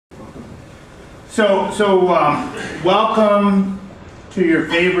Welcome to your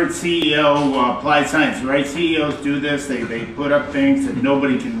favorite CEO applied science, right? CEOs do this, they put up things that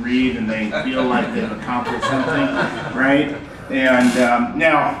nobody can read and they feel like they've accomplished something, right? And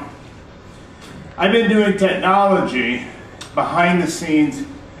now, I've been doing technology behind the scenes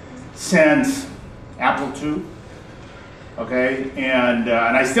since Apple II, okay? And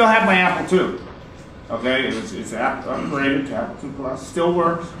I still have my Apple II. Okay, it's upgraded to Apple II Plus. Still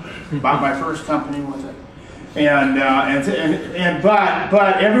works. Bought my first company with it,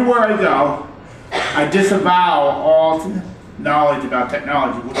 but everywhere I go, I disavow all knowledge about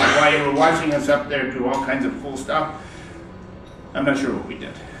technology. Which is why you were watching us up there do all kinds of cool stuff. I'm not sure what we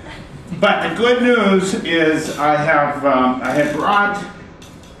did, but the good news is I had brought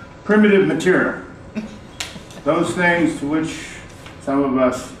primitive material. Those things to which some of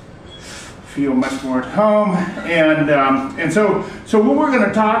us feel much more at home, and so what we're going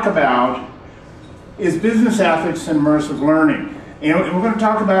to talk about is business ethics and immersive learning, and we're going to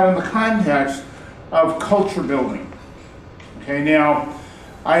talk about it in the context of culture building. Okay, now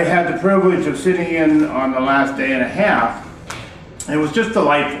I had the privilege of sitting in on the last day and a half. It was just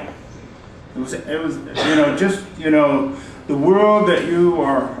delightful. It was the world that you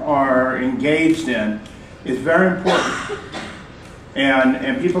are engaged in is very important.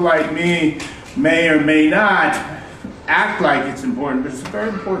 And people like me may or may not act like it's important, but it's a very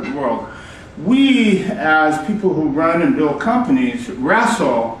important world. We, as people who run and build companies,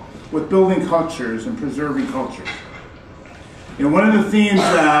 wrestle with building cultures and preserving cultures. You know, one of the themes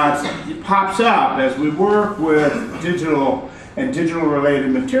that pops up as we work with digital and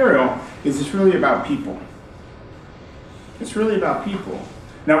digital-related material is it's really about people. It's really about people.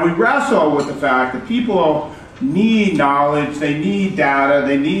 Now, we wrestle with the fact that people need knowledge, they need data,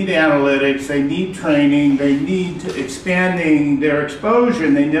 they need analytics, they need training, they need expanding their exposure,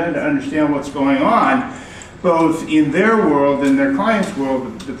 and they need to understand what's going on, both in their world and their clients'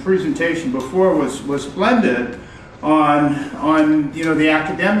 world. The presentation before was splendid on the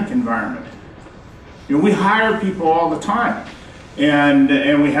academic environment. You know, we hire people all the time, and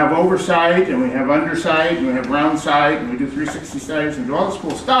we have oversight, and we have undersight, and we have round sight, and we do 360 studies and do all this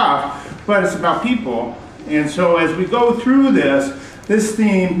cool stuff, but it's about people. And so as we go through this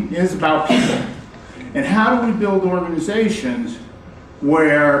theme is about people. And how do we build organizations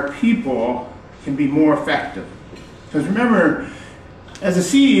where people can be more effective? Because remember, as a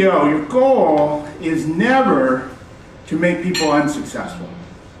CEO, your goal is never to make people unsuccessful.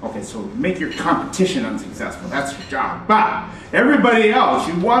 Okay, so make your competition unsuccessful, that's your job. But everybody else,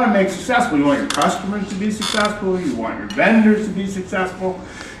 you want to make successful. You want your customers to be successful, you want your vendors to be successful,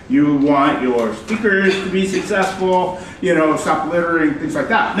 you want your speakers to be successful, stop littering, things like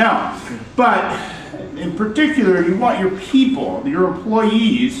that. Now, but in particular, you want your people, your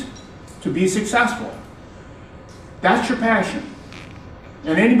employees, to be successful. That's your passion.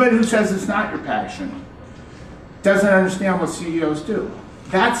 And anybody who says it's not your passion doesn't understand what CEOs do.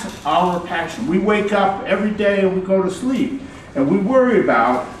 That's our passion. We wake up every day and we go to sleep, and we worry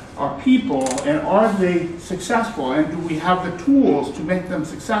about our people, and are they successful, and do we have the tools to make them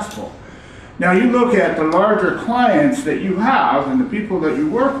successful? Now you look at the larger clients that you have and the people that you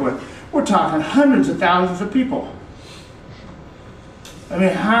work with, we're talking hundreds of thousands of people. I mean,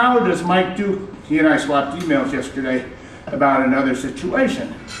 how does Mike Duke, he and I swapped emails yesterday about another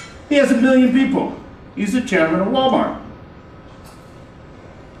situation. He has 1 million people. He's the chairman of Walmart.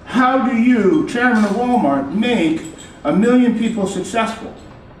 How do you, chairman of Walmart, make 1 million people successful?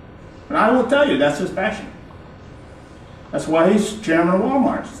 And I will tell you, that's his passion. That's why he's chairman of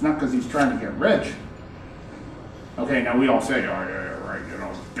Walmart. It's not because he's trying to get rich. Okay, now we all say, oh, yeah, right,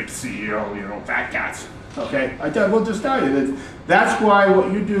 big CEO, fat cats. Okay, we'll just tell you that's why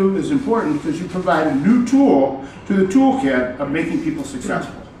what you do is important, because you provide a new tool to the toolkit of making people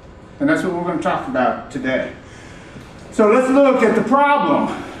successful. And that's what we're going to talk about today. So let's look at the problem,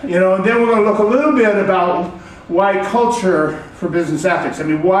 and then we're going to look a little bit about why culture for business ethics. I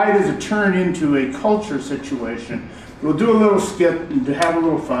mean, why does it turn into a culture situation? We'll do a little skit to have a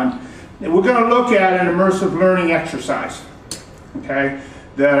little fun. And we're going to look at an immersive learning exercise, okay,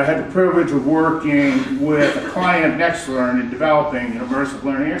 that I had the privilege of working with a client of NextLearn in developing an immersive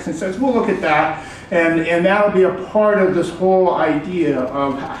learning exercise. We'll look at that, and that'll be a part of this whole idea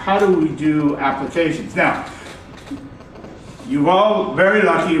of how do we do applications. Now, you've all very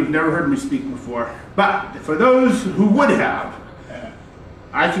lucky, you've never heard me speak before, but for those who would have,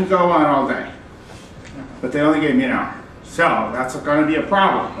 I can go on all day, but they only gave me an hour. So that's going to be a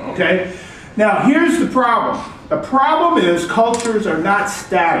problem, okay? Now here's the problem. The problem is cultures are not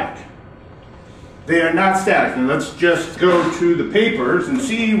static. They are not static. And let's just go to the papers and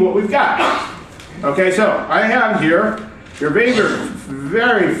see what we've got. Okay, so I have here your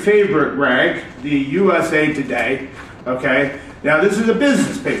very favorite rag, the USA Today. Okay, now this is a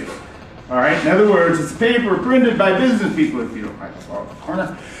business paper. All right, in other words, it's a paper printed by business people. If you don't mind, I'll the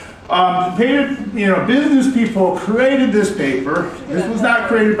corner. Business people created this paper. This was not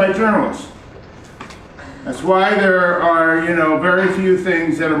created by journalists. That's why there are, very few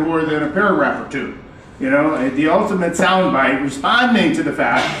things that are more than a paragraph or two. The ultimate soundbite responding to the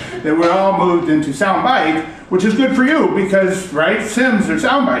fact that we're all moved into soundbite, which is good for you because, right, Sims are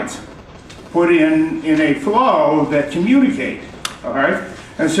soundbites put in a flow that communicate, all right?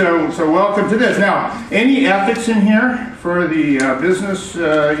 And so welcome to this. Now, any ethics in here for the business,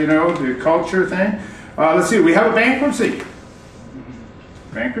 the culture thing? Let's see, we have a bankruptcy.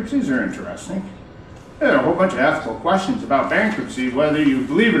 Bankruptcies are interesting. There are a whole bunch of ethical questions about bankruptcy, whether you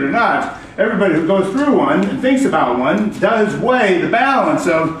believe it or not. Everybody who goes through one and thinks about one does weigh the balance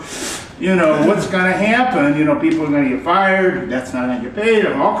of, what's going to happen. People are going to get fired, debt's not going to get paid,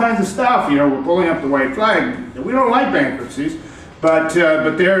 all kinds of stuff. We're pulling up the white flag. We don't like bankruptcies, but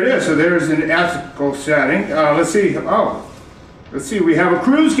there it is. So there's an ethical setting. Let's see. We have a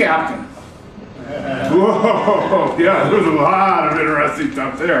cruise captain. Whoa, yeah, there's a lot of interesting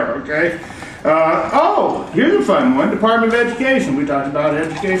stuff there, okay? Here's a fun one. Department of Education. We talked about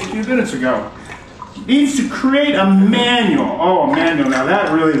education a few minutes ago. Needs to create a manual. Oh, a manual. Now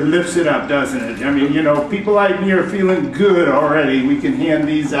that really lifts it up, doesn't it? I mean, people like me are feeling good already. We can hand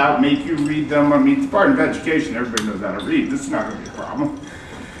these out, make you read them. I mean, Department of Education, everybody knows how to read. This is not going to be a problem.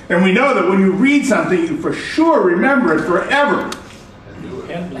 And we know that when you read something, you for sure remember it forever.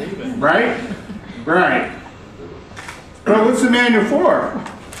 Can't believe it. Right? Right. But what's the manual for?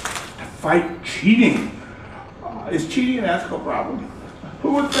 Fight cheating. Is cheating an ethical problem?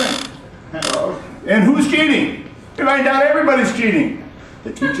 Who would think? And who's cheating? You find out everybody's cheating.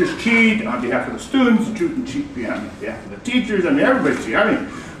 The teachers cheat on behalf of the students, the students cheat on behalf of the teachers. I mean, everybody's cheating. I mean,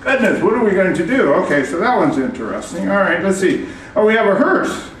 goodness, what are we going to do? Okay, so that one's interesting. All right, let's see. Oh, we have a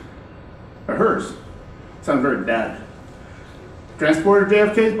hearse. A hearse. Sounds very bad. Transported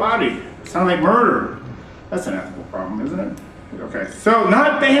JFK's body. Sounds like murder. That's an ethical problem, isn't it? Okay, so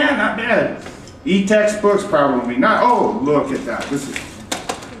not bad, not bad. E-textbooks probably not. Oh, look at that. This is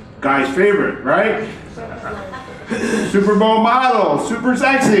guy's favorite, right? Super Bowl model, super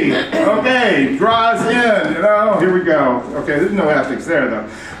sexy. Okay, draws in, here we go. Okay, there's no ethics there though.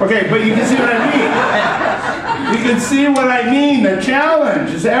 Okay, but you can see what I mean. You can see what I mean. The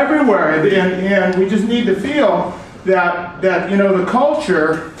challenge is everywhere, and we just need to feel that the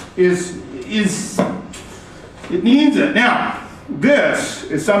culture it needs it. Now, this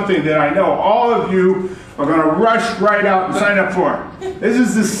is something that I know all of you are going to rush right out and sign up for. This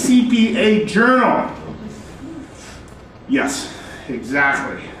is the CPA Journal. Yes,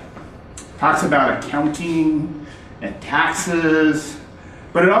 exactly. Talks about accounting and taxes,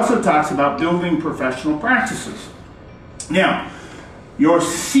 but it also talks about building professional practices. Now, your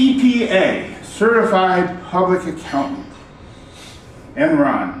CPA, Certified Public Accountant,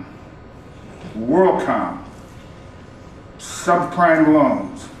 Enron, WorldCom, subprime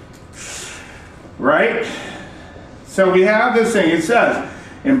loans, right? So we have this thing, it says,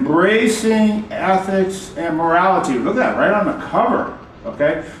 embracing ethics and morality. Look at that, right on the cover,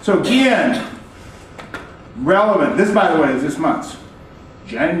 okay? So again, relevant. This, by the way, is this month's,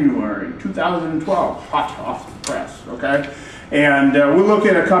 January 2012, hot off the press, okay? And we'll look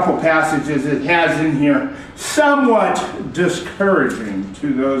at a couple passages it has in here, somewhat discouraging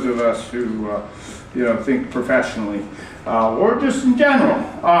to those of us who think professionally, or just in general.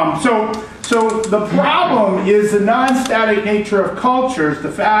 So the problem is the non-static nature of cultures,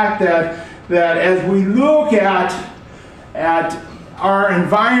 the fact that as we look at our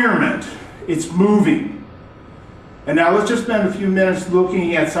environment, it's moving. And now let's just spend a few minutes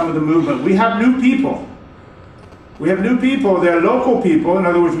looking at some of the movement. We have new people. We have new people, they're local people. In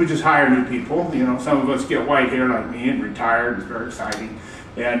other words, we just hire new people. Some of us get white hair like me and retired, it's very exciting.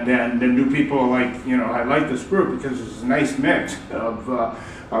 And then the new people like, I like this group because it's a nice mix of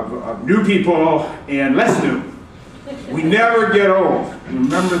new people and less new. We never get old,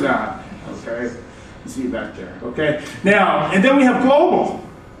 remember that, okay? See back there, okay? Now, and then we have global.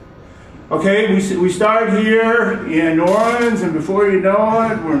 Okay, we start here in New Orleans, and before you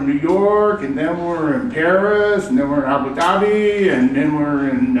know it, we're in New York, and then we're in Paris, and then we're in Abu Dhabi, and then we're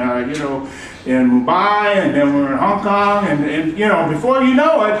in, in Mumbai, and then we're in Hong Kong, and before you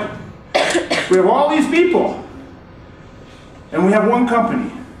know it, we have all these people, and we have one company,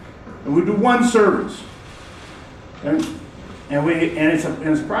 and we do one service, and it's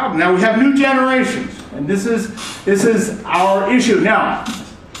a problem. Now we have new generations, and this is our issue. Now,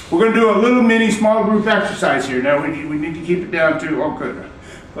 We're going to do a little mini small group exercise here. Now we need to keep it down to, oh good,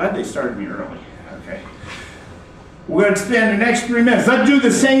 glad they started me early. Okay. We're going to spend the next 3 minutes. Let's do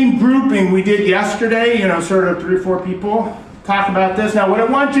the same grouping we did yesterday, you know, sort of 3 or 4 people. Talk about this. Now what I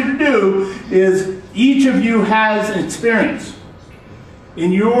want you to do is each of you has an experience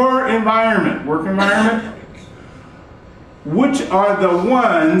in your environment, work environment. Which are the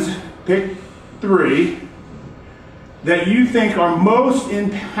ones, pick 3, that you think are most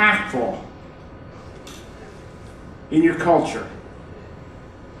impactful in your culture?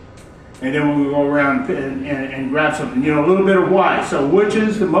 And then we'll go around and grab something, you know, a little bit of why. So which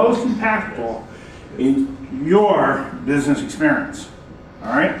is the most impactful in your business experience?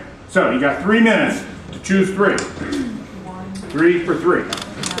 All right? So you got 3 minutes to choose 3. 3 for 3.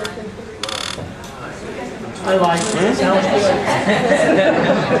 I like this. Sounds good.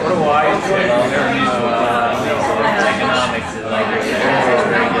 What do I say? Economics is like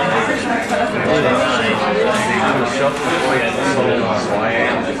so I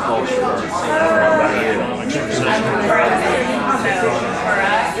am the culture.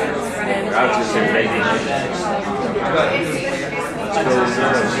 I was just saying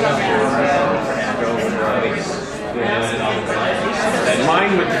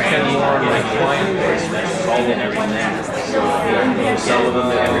mine would depend more on my client base. That's all and everything. Some of them,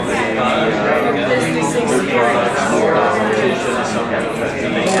 everybody, new products, more competition, some of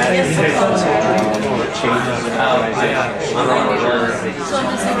them, they had changes in the organization.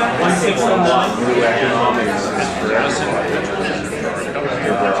 New economics is for everybody.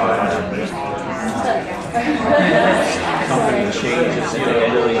 Company changes in the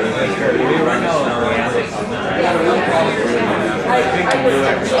ability to run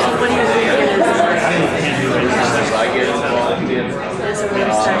I get involved in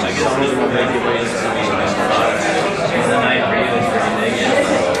some of the regulations and then I agree with pretty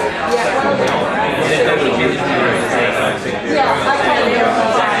negative.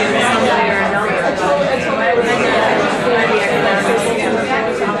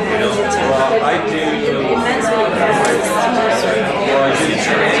 I do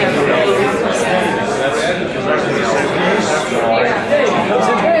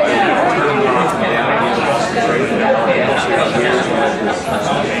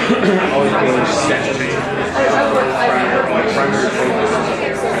always being sensitive. My primary focus is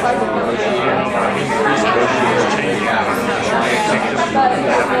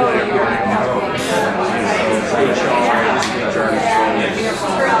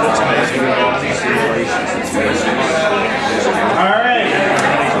all right.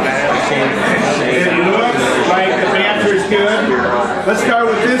 It looks like the banter's good. Let's start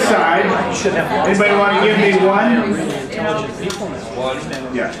with this side. Anybody want to give me one?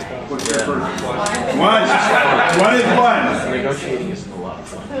 Yeah. What's your first one? One is one. Negotiating isn't a lot of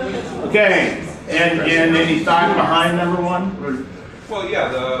fun. Okay. And any thought behind number 1? Well, yeah.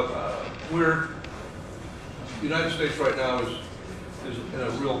 The United States right now is in a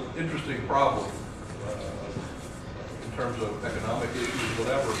real interesting problem in terms of economic issues,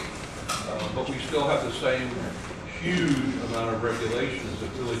 whatever. But we still have the same huge amount of regulations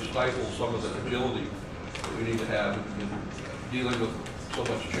that really stifle some of the agility that we need to have in dealing with so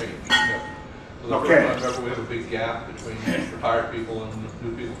much change. So the Okay. first time ever we have a big gap between retired people and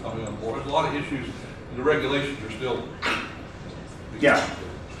new people coming on board. There's a lot of issues, and the regulations are still. Yeah.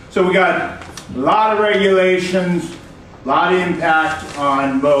 So we got a lot of regulations, a lot of impact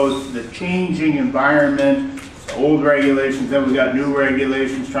on both the changing environment, the old regulations, then we got new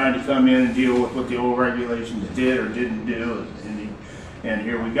regulations trying to come in and deal with what the old regulations did or didn't do, and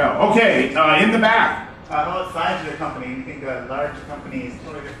here we go. Okay, in the back. Well, it's size of the company. You think a large company is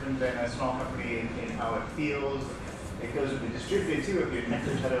totally different than a small company in how it feels. It goes with the distributed too, if you connect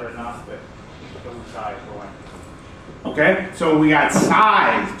to each other or not, but go with size for one. Okay, so we got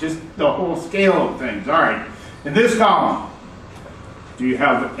size, just the whole scale of things. All right, in this column, do you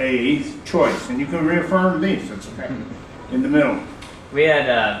have a choice? And you can reaffirm these, that's okay. In the middle. We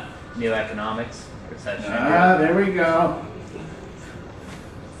had new economics, recession. There we go.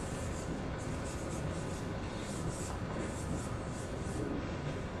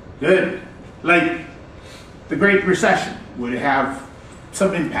 Good. Like the Great Recession would have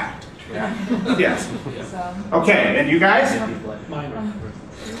some impact. Yeah. Yes. Okay, and you guys?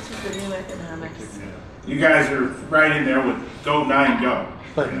 You guys are right in there with go 9 go.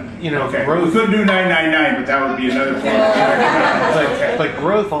 But you know, Okay. growth. We could do 999, but that would be another thing. But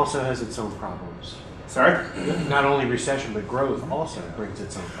growth also has its own problems. Sorry? Not only recession, but growth also brings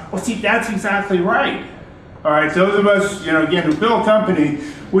its own problems. Well, see, that's exactly right. All right, those of us, again, who build a company,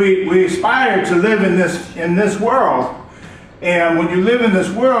 we aspire to live in this world, And when you live in this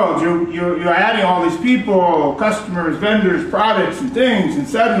world, you're adding all these people, customers, vendors, products, and things, and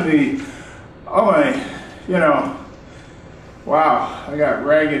suddenly, oh my, you know, wow, I got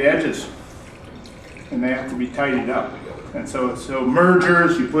ragged edges, and they have to be tidied up. And so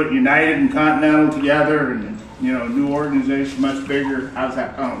mergers, you put United and Continental together, and you know, new organization, much bigger. How's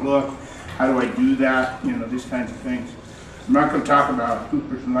that going to look? How do I do that? You know, these kinds of things. I'm not going to talk about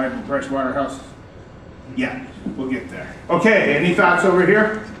Coopers and Lyman Price Waterhouse. Yeah, we'll get there. Okay, any thoughts over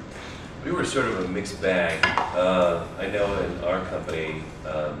here? We were sort of a mixed bag. I know in our company,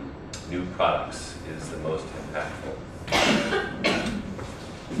 new products is the most impactful.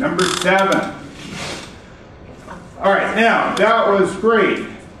 Number 7. All right, now that was great.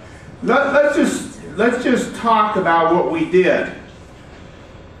 Let's just talk about what we did.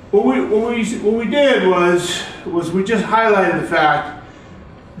 What we did was we just highlighted the fact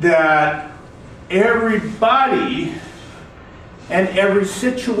that everybody and every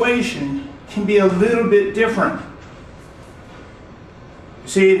situation can be a little bit different.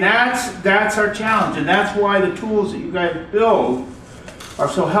 See, that's our challenge, and that's why the tools that you guys build are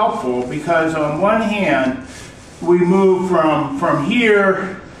so helpful, because on one hand, we move from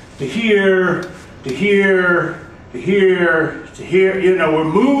here to here to here to here to here. You know, we're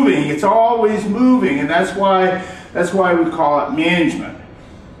moving. It's always moving, and that's why we call it management.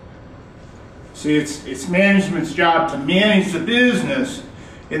 See, it's management's job to manage the business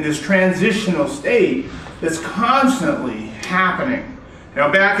in this transitional state that's constantly happening. Now,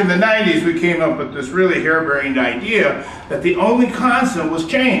 back in the 90s, we came up with this really harebrained idea that the only constant was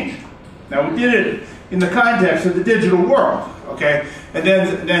change. Now, we did it in the context of the digital world, okay? And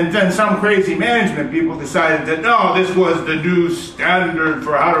then some crazy management people decided that, no, this was the new standard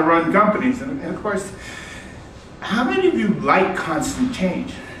for how to run companies. And of course, how many of you like constant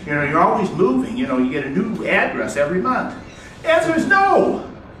change? You know, you're always moving. You know, you get a new address every month. The answer is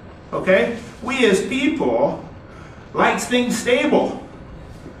no, okay? We as people like things stable,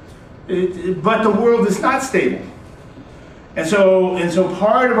 but the world is not stable. And so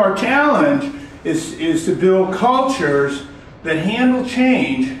part of our challenge is to build cultures that handle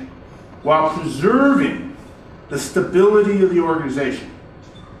change while preserving the stability of the organization.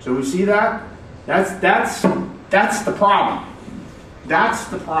 So we see that? That's the problem. That's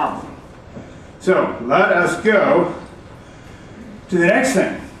the problem. So let us go to the next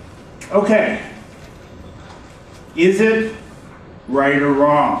thing. Okay. Is it right or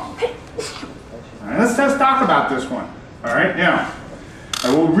wrong? All right, let's talk about this one. All right, now,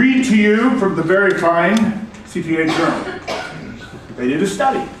 I will read to you from the very fine CPA journal. They did a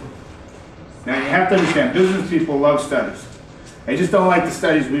study. Now you have to understand, business people love studies. They just don't like the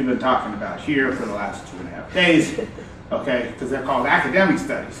studies we've been talking about here for the last 2.5 days, okay, because they're called academic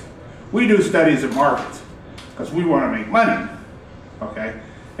studies. We do studies of markets because we want to make money, okay?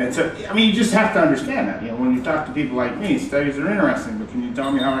 And so, I mean, you just have to understand that. You know, when you talk to people like me, studies are interesting, but can you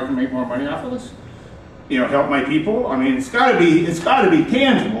tell me how I can make more money off of this? You know, help my people? I mean, it's got to be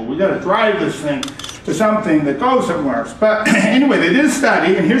tangible. We got to drive this thing to something that goes somewhere. But anyway, they did a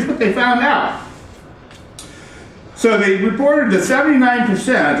study, and here's what they found out. So they reported that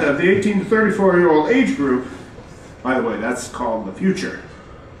 79% of the 18 to 34-year-old age group, by the way, that's called the future.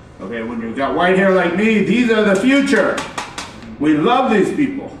 Okay, when you've got white hair like me, these are the future. We love these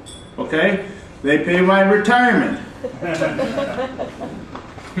people, okay? They pay my retirement.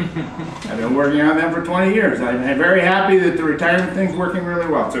 I've been working on them for 20 years. I'm very happy that the retirement thing's working really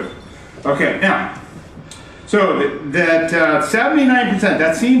well, too. Okay, now, so that 79%,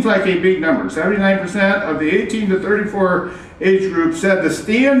 that seems like a big number. 79% of the 18 to 34 age group said the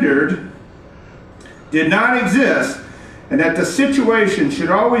standard did not exist and that the situation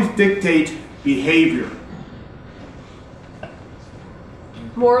should always dictate behavior.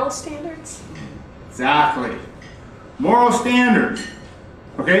 Moral standards? Exactly. Moral standards.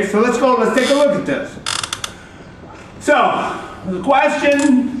 Okay, so let's take a look at this. So, the question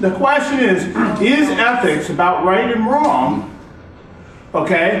is ethics about right and wrong?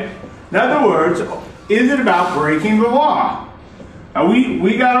 Okay? In other words, is it about breaking the law? Now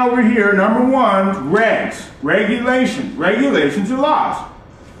we got over here, number 1, regs, regulations are laws.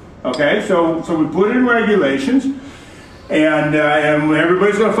 Okay, so we put in regulations, and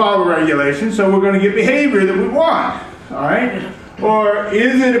everybody's going to follow regulations, so we're going to get behavior that we want. All right? Or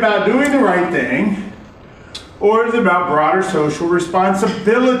is it about doing the right thing, or is it about broader social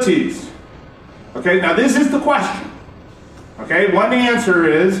responsibilities? Okay, now this is the question. Okay, one answer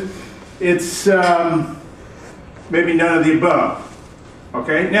is it's maybe none of the above.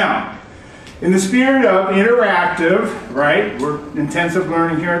 Okay, now, in the spirit of interactive, right, we're intensive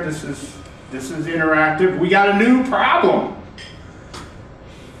learning here, this is interactive, we got a new problem.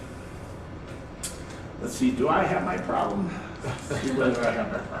 Let's see, do I have my problem? Let's see whether I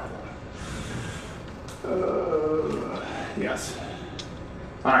have my problem. Yes.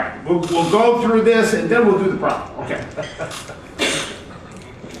 All right, we'll go through this and then we'll do the problem. Okay.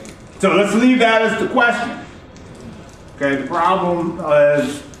 So let's leave that as the question. Okay, the problem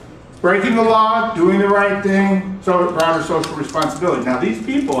is breaking the law, doing the right thing, so broader social responsibility. Now these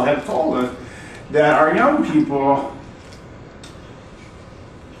people have told us that our young people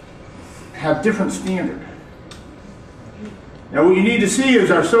have different standards. Now what you need to see is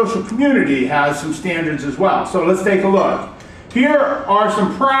our social community has some standards as well. So let's take a look. Here are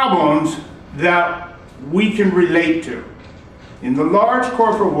some problems that we can relate to. In the large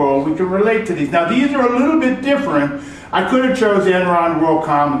corporate world, we can relate to these. Now these are a little bit different. I could have chosen Enron,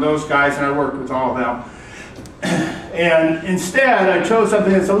 WorldCom, and those guys, and I worked with all of them. And instead, I chose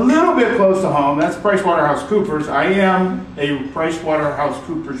something that's a little bit close to home. That's PricewaterhouseCoopers. I am a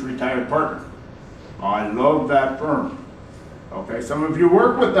PricewaterhouseCoopers retired partner. I love that firm. Okay, some of you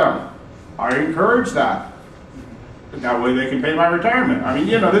work with them. I encourage that. That way they can pay my retirement. I mean,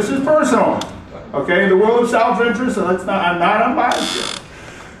 you know, this is personal. Okay, in the world of self-interest, so I'm not unbiased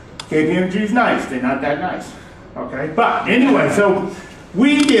here. KPMG's nice, they're not that nice. Okay, but anyway, so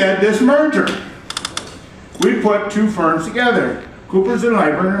we did this merger. We put two firms together, Coopers &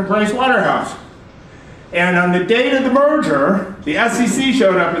 Lybrand and Price Waterhouse. And on the date of the merger, the SEC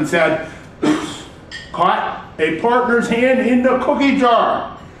showed up and said, oops, caught a partner's hand in the cookie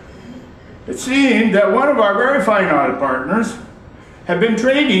jar. It seemed that one of our very fine audit partners had been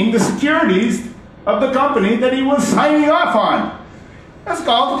trading the securities of the company that he was signing off on. That's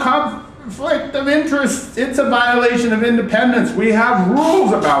called conflict of interest. It's a violation of independence. We have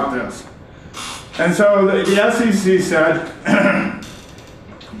rules about this. And so the SEC said,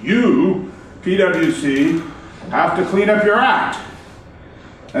 you, PwC, have to clean up your act.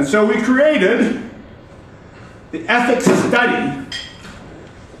 And so we created the ethics study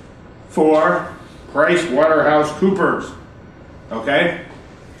for PricewaterhouseCoopers. Okay?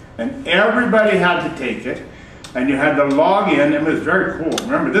 And everybody had to take it, and you had to log in. It was very cool.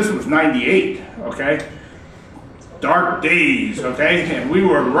 Remember, this was 98, okay? Dark days, okay? And we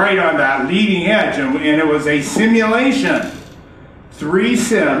were right on that leading edge, and it was a simulation. 3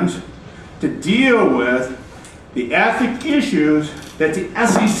 sims to deal with the ethic issues that the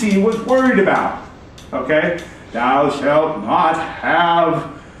SEC was worried about, okay? Thou shalt not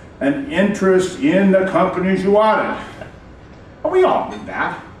have an interest in the companies you audit. Well, we all knew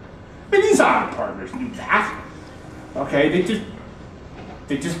that. I mean, these audit partners knew that. Okay,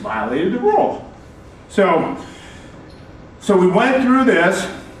 they just violated the rule. So we went through this,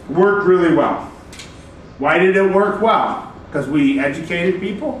 worked really well. Why did it work well? Because we educated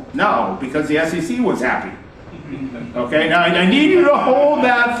people? No, because the SEC was happy. Okay, now I need you to hold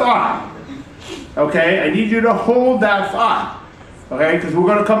that thought. Okay, I need you to hold that thought. Okay, because we're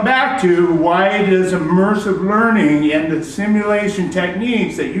going to come back to why does immersive learning and the simulation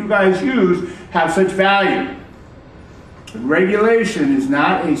techniques that you guys use have such value. And regulation is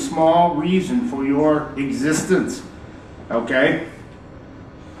not a small reason for your existence. Okay?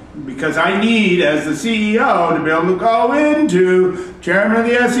 Because I need, as the CEO, to be able to go into chairman of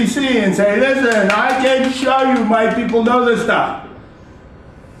the SEC and say, listen, I can show you my people know this stuff.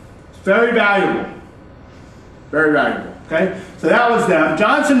 It's very valuable. Very valuable. Okay? So that was them.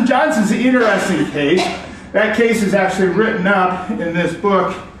 Johnson & Johnson's an interesting case. That case is actually written up in this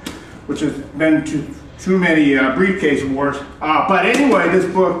book, which has been too many briefcase awards. But anyway, this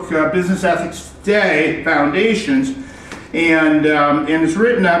book, Business Ethics Today, Foundations, and it's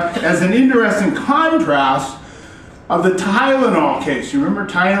written up as an interesting contrast of the Tylenol case. You remember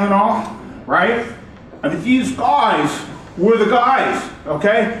Tylenol, right? I mean, these guys were the guys,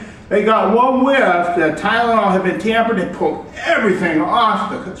 okay? They got one whiff that Tylenol had been tampered and pulled everything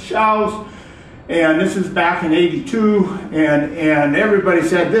off the shelves. And this is back in '82, and everybody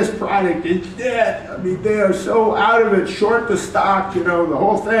said this product is dead. I mean, they are so out of it, short the stock, you know, the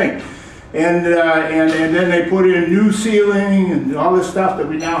whole thing. And then they put in new sealing and all this stuff that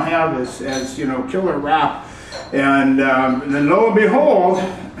we now have as you know, killer wrap. And then lo and behold,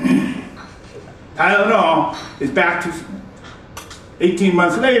 Tylenol is back to 18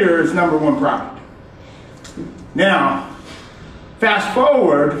 months later, its #1 product. Now, fast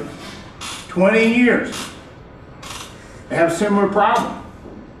forward 20 years, they have a similar problem.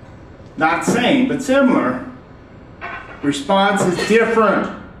 Not same, but similar. Response is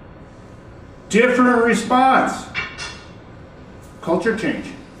different. Different response. Culture change.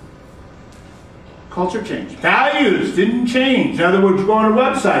 Culture change. Values didn't change. In other words, you go on a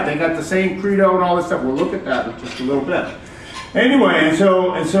website, they got the same credo and all this stuff. We'll look at that in just a little bit. Anyway, and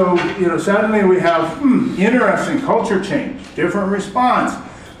so you know, suddenly we have interesting culture change, different response,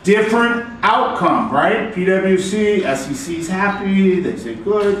 different outcome, right? PwC, SEC's happy, they say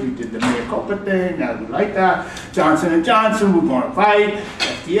good, you did the mea culpa thing, now we like that. Johnson & Johnson, we're going to fight,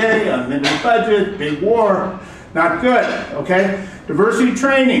 FDA, unlimited budget, big war, not good, okay? Diversity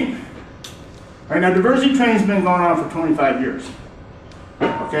training. All right, now diversity training's been going on for 25 years,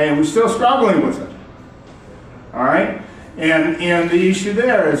 okay, and we're still struggling with it, all right? And the issue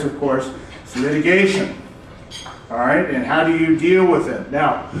there is, of course, it's litigation. All right, and how do you deal with it?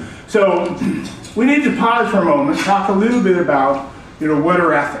 Now, so we need to pause for a moment, talk a little bit about, you know, what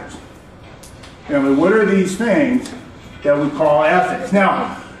are ethics? You know, what are these things that we call ethics?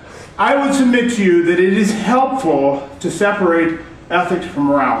 Now, I would submit to you that it is helpful to separate ethics from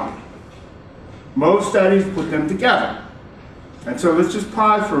morality. Most studies put them together. And so let's just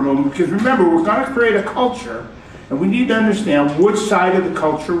pause for a moment, because remember, we're going to create a culture, and we need to understand which side of the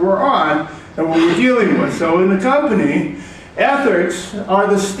culture we're on and what we're dealing with. So in the company, ethics are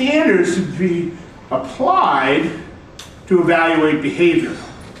the standards to be applied to evaluate behavior.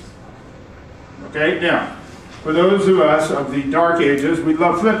 Okay, now, for those of us of the dark ages, we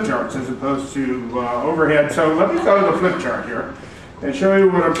love flip charts as opposed to overhead. So let me go to the flip chart here and show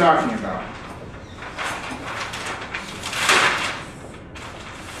you what I'm talking about.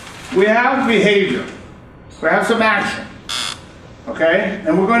 We have behavior. We have some action. Okay?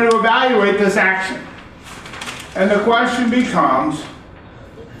 And we're going to evaluate this action. And the question becomes,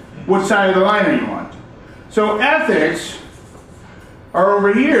 which side of the line are you on? So ethics are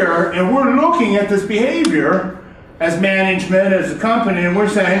over here, and we're looking at this behavior as management, as a company, and we're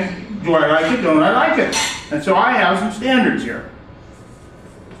saying, do I like it, don't I like it? And so I have some standards here.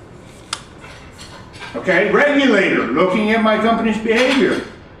 Okay? Regulator, looking at my company's behavior.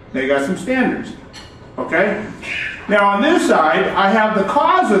 They got some standards. Okay? Now on this side, I have the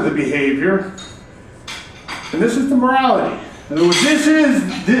cause of the behavior, and this is the morality. In other words, this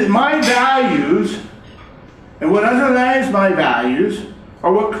is my values, and what underlies my values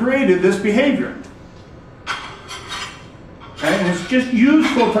are what created this behavior. Okay? And it's just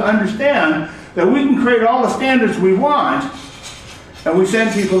useful to understand that we can create all the standards we want, and we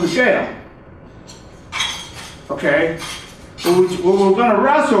send people to jail. Okay? What we're going to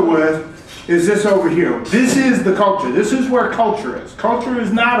wrestle with is this over here. This is the culture. This is where culture is. Culture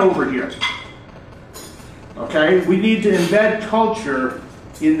is not over here. Okay? We need to embed culture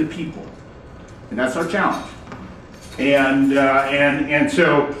in the people. And that's our challenge. And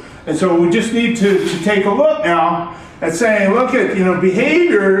so we just need to take a look now at saying, look at, you know,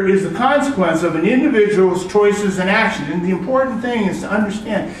 behavior is the consequence of an individual's choices and actions. And the important thing is to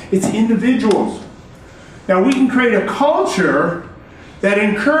understand it's individuals. Now we can create a culture that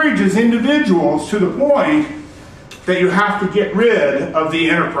encourages individuals to the point that you have to get rid of the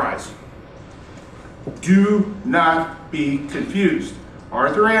enterprise. Do not be confused.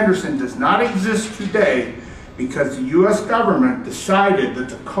 Arthur Andersen does not exist today because the U.S. government decided that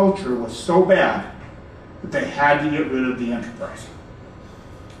the culture was so bad that they had to get rid of the enterprise.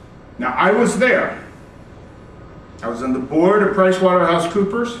 Now I was there. I was on the board of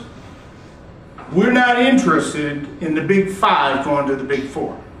PricewaterhouseCoopers. We're not interested in the big five going to the big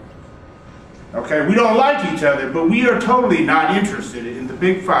four. Okay, we don't like each other, but we are totally not interested in the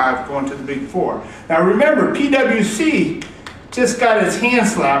big five going to the big four. Now remember, PwC just got its hand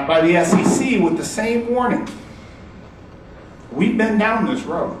slapped by the SEC with the same warning. We've been down this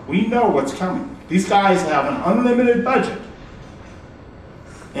road. We know what's coming. These guys have an unlimited budget.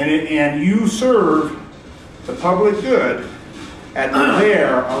 And you serve the public good at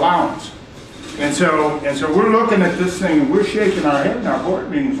their allowance. And so we're looking at this thing, and we're shaking our head in our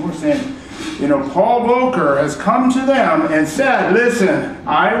board meetings. We're saying, you know, Paul Volcker has come to them and said, listen,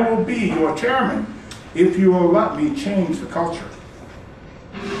 I will be your chairman if you will let me change the culture.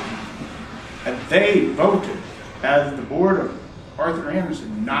 And they voted as the board of Arthur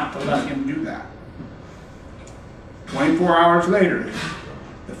Andersen not to let him do that. 24 hours later,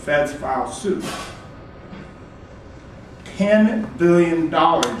 the feds filed suit. $10 billion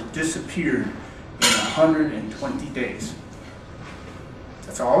disappeared in 120 days.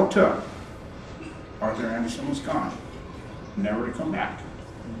 That's all it took. Arthur Andersen was gone, never to come back.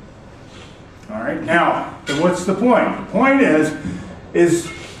 All right, now, what's the point? The point is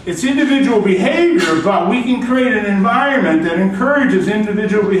it's individual behavior, but we can create an environment that encourages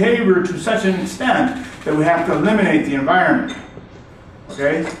individual behavior to such an extent that we have to eliminate the environment.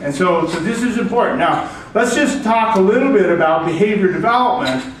 Okay, and so this is important. Now, let's just talk a little bit about behavior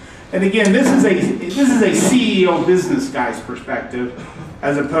development. And again, this is a CEO business guy's perspective,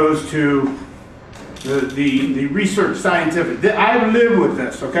 as opposed to the research scientific. I live with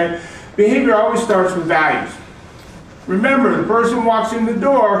this, okay? Behavior always starts with values. Remember, the person walks in the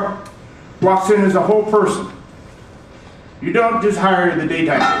door, walks in as a whole person. You don't just hire the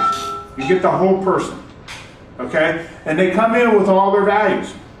daytime person. You get the whole person, okay? And they come in with all their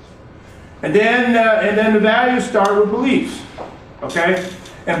values. And then the values start with beliefs, okay?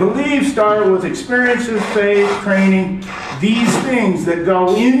 And beliefs start with experiences, faith, training, these things that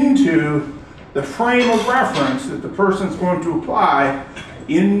go into the frame of reference that the person's going to apply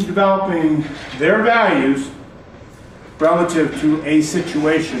in developing their values relative to a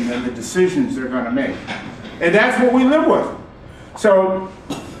situation and the decisions they're going to make. And that's what we live with. So,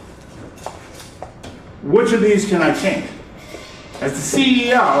 which of these can I change? As the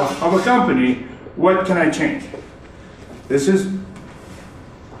CEO of a company, what can I change? This.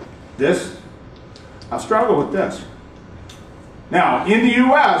 I'll struggle with this. Now, in the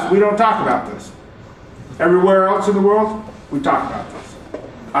US, we don't talk about this. Everywhere else in the world, we talk about this.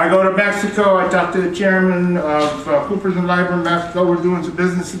 I go to Mexico, I talk to the chairman of Coopers and Liber in Mexico, we're doing some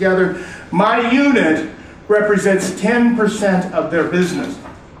business together. My unit represents 10% of their business.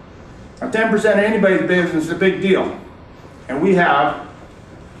 Now, 10% of anybody's business is a big deal. And we have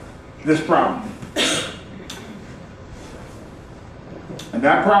this problem. And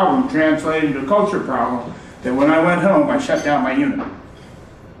that problem translated into a culture problem that when I went home, I shut down my unit.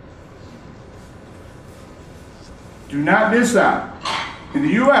 Do not miss that. In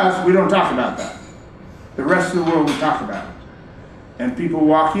the US, we don't talk about that. The rest of the world, we talk about it. And people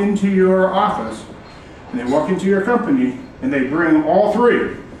walk into your office, and they walk into your company, and they bring all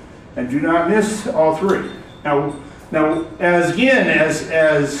three. And do not miss all three. Now, as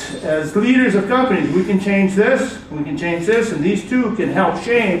leaders of companies, we can change this, and these two can help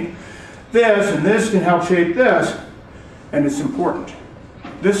shape this, and this can help shape this, and it's important.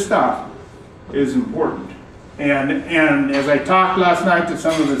 This stuff is important. And as I talked last night to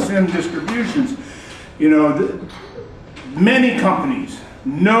some of the SIM distributions, you know, many companies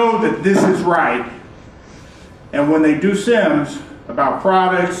know that this is right, and when they do SIMs about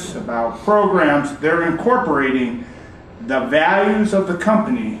products, about programs, they're incorporating the values of the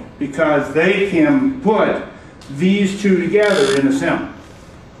company because they can put these two together in a SIM.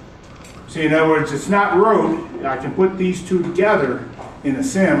 So in other words, it's not rote. I can put these two together in a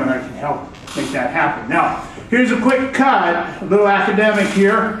SIM and I can help make that happen. Now, here's a quick cut, a little academic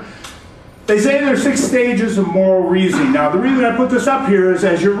here. They say there's 6 stages of moral reasoning. Now, the reason I put this up here is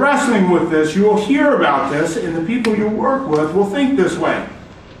as you're wrestling with this, you will hear about this and the people you work with will think this way.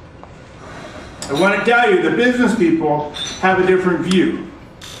 I want to tell you, the business people have a different view.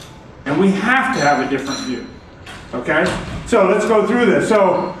 And we have to have a different view. Okay? So let's go through this.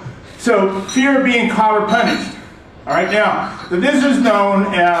 So fear of being caught or punished. All right, now, this is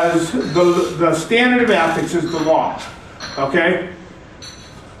known as the standard of ethics is the law. Okay?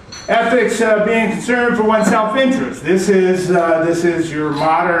 Ethics being concerned for one's self-interest. This is your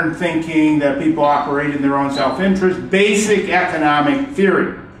modern thinking that people operate in their own self-interest. Basic economic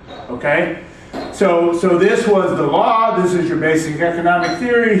theory. Okay? So this was the law. This is your basic economic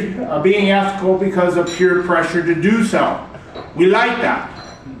theory. Being ethical because of peer pressure to do so. We like that.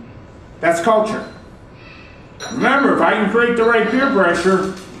 That's culture. Remember, if I can create the right peer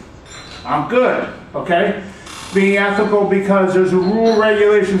pressure, I'm good. Okay? Being ethical because there's a rule,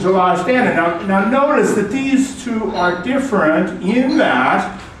 regulations, a law, standard. Now notice that these two are different in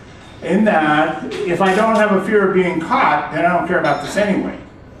that if I don't have a fear of being caught, then I don't care about this anyway.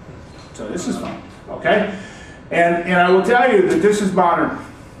 So this is fun. Okay? And I will tell you that this is modern.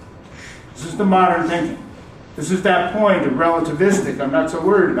 This is the modern thinking. This is that point of relativistic. I'm not so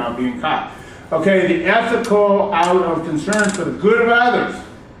worried about being caught. Okay, the ethical out of concern for the good of others.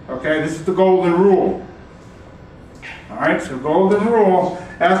 Okay, this is the golden rule. All right, so golden rule,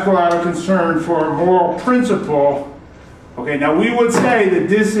 ethical out of concern for a moral principle. Okay, now we would say that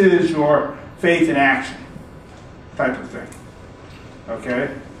this is your faith in action type of thing.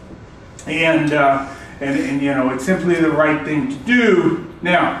 Okay, and you know, it's simply the right thing to do.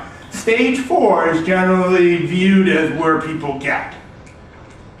 Now, stage 4 is generally viewed as where people get.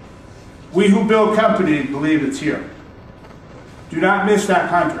 We who build companies believe it's here. Do not miss that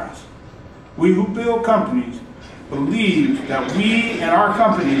contrast. We who build companies believe that we and our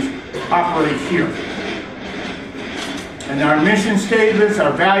companies operate here. And our mission statements,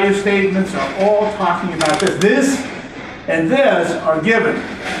 our value statements are all talking about this. This and this are given.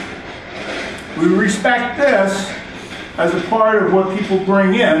 We respect this as a part of what people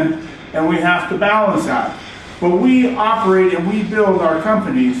bring in, and we have to balance that. But we operate and we build our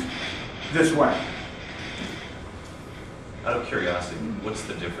companies this way. Out of curiosity, what's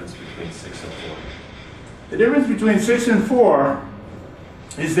the difference between 6 and 4? The difference between 6 and 4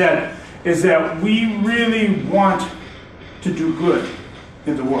 is that we really want to do good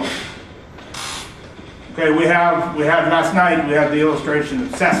in the world. Okay, we had last night, we had the illustration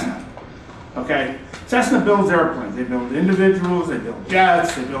of Cessna. Okay, Cessna builds airplanes. They build individuals, they build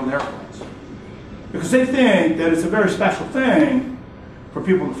jets, they build airplanes. Because they think that it's a very special thing for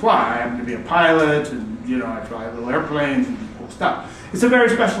people to fly. I happen to be a pilot, and I fly little airplanes and do cool stuff. It's a very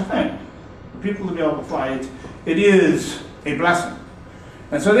special thing for people to be able to fly. It is a blessing.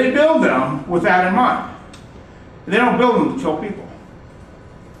 And so they build them with that in mind. They don't build them to kill people.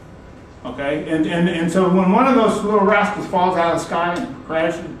 Okay? And so when one of those little rascals falls out of the sky and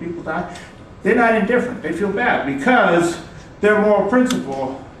crashes and people die, they're not indifferent. They feel bad because their moral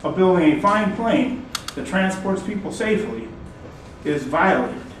principle of building a fine plane that transports people safely is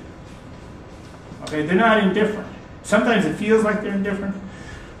violated. Okay? They're not indifferent. Sometimes it feels like they're indifferent.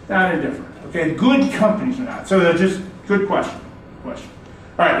 Not indifferent. Okay? Good companies are not. So they're just good question.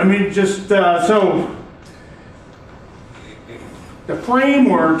 All right, let me just, so the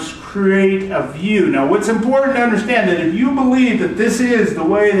frameworks create a view. Now, what's important to understand that if you believe that this is the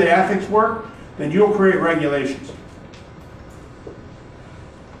way that ethics work, then you'll create regulations.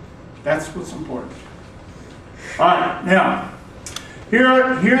 That's what's important. All right, now, here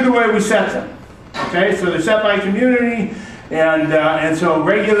are the way we set them. Okay, so they're set by community, and so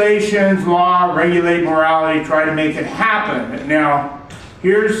regulations, law, regulate morality, try to make it happen. Now,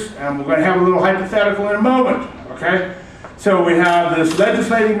 here's, and we're going to have a little hypothetical in a moment, okay? So we have this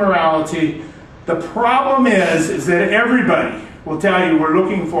legislating morality. The problem is that everybody will tell you we're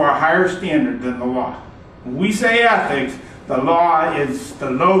looking for a higher standard than the law. When we say ethics, the law is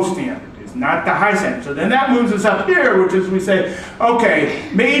the low standard. It's not the high standard. So then that moves us up here, which is we say, okay,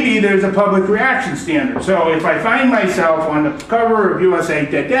 maybe there's a public reaction standard. So if I find myself on the cover of USA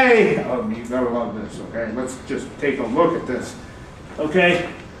Today, oh, you gotta love this, okay? Let's just take a look at this. Okay,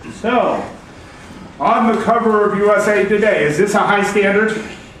 so on the cover of USA Today, is this a high standard?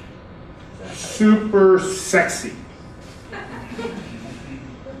 Super sexy.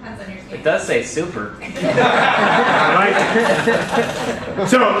 It does say super. Right?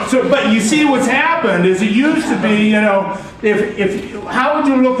 So, but you see what's happened is it used to be, how would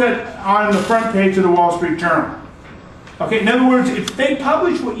you look at on the front page of the Wall Street Journal? Okay, in other words, if they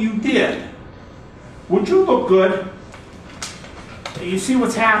published what you did, would you look good? You see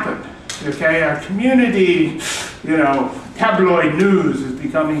what's happened, okay? Our community, tabloid news is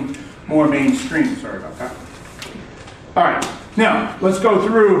becoming more mainstream. Sorry about that. All right, now let's go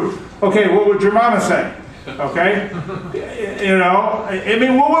through. Okay, what would your mama say? Okay, I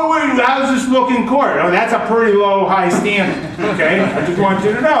mean, how's this look in court? Oh, that's a pretty low, high standard. Okay, I just want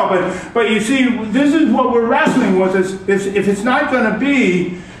you to know. But you see, this is what we're wrestling with. Is if it's not going to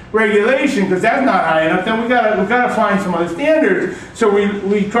be regulation, because that's not high enough, then we gotta find some other standards. So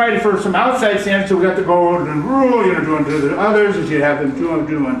we tried for some outside standards. So we got the golden rule. Do unto the others as you have them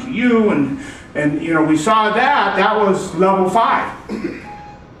do unto you, and we saw that was level 5.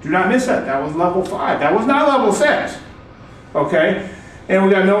 Do not miss that. That was level 5. That was not level 6. Okay, and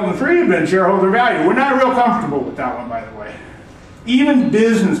we got Milton Friedman, shareholder value. We're not real comfortable with that one, by the way. Even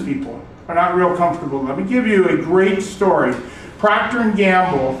business people are not real comfortable. Let me give you a great story. Procter &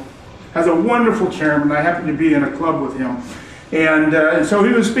 Gamble has a wonderful chairman. I happen to be in a club with him. And so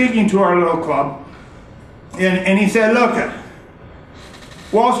he was speaking to our little club. And he said, look,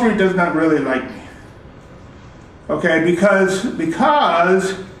 Wall Street does not really like me. Okay, because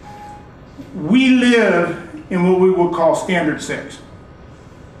we live in what we would call Standard 6.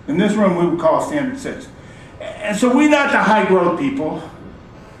 In this room, we would call Standard 6. And so we're not the high growth people.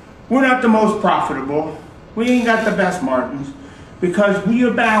 We're not the most profitable. We ain't got the best margins because we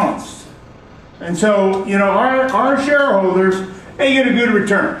are balanced. And so, our shareholders, they get a good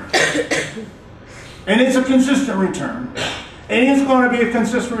return. And it's a consistent return. And it's going to be a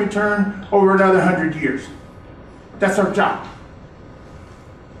consistent return over another 100 years. That's our job.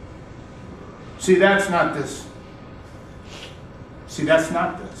 See, that's not this. See, that's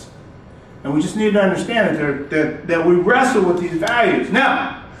not this. And we just need to understand that we wrestle with these values.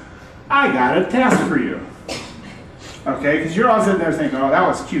 Now, I got a test for you. Okay, because you're all sitting there thinking, oh, that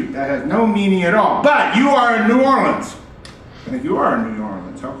was cute. That has no meaning at all. But you are in New Orleans. I think you are in New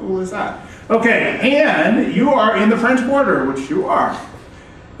Orleans. How cool is that? Okay, and you are in the French Quarter, which you are.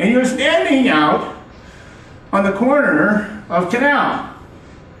 And you're standing out on the corner of Canal.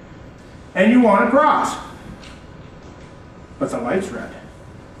 And you want to cross. But the light's red.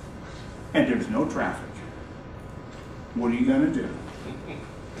 And there's no traffic. What are you going to do?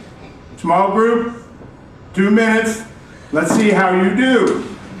 Small group, 2 minutes. Let's see how you do.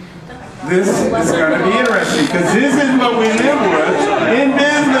 This is going to be interesting because this is what we live with in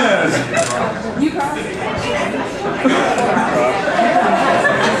business.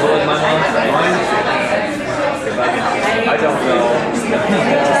 I don't know.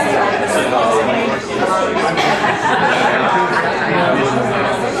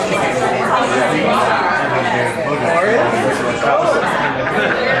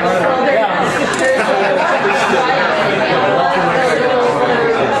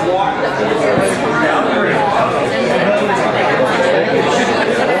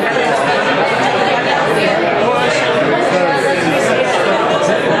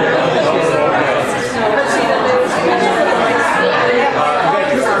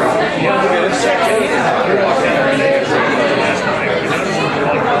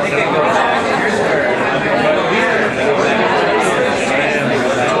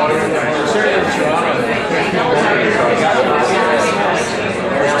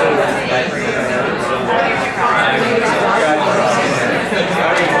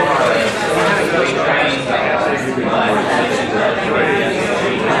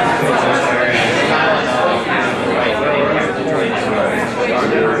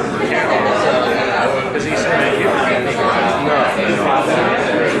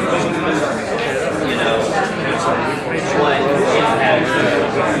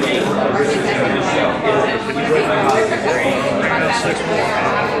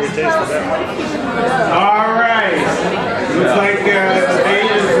 All right. Looks like the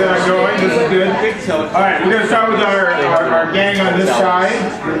date is going. This is good. All right, we're going to start with our gang on this side.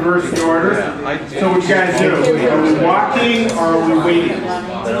 Reverse the order. So what you guys do? Are we walking or are we waiting?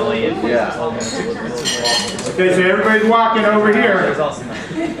 Yeah. Okay, so everybody's walking over here.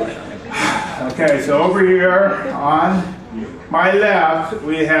 Okay, so over here on my left,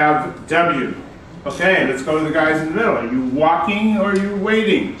 we have W. Okay, let's go to the guys in the middle. Are you walking or are you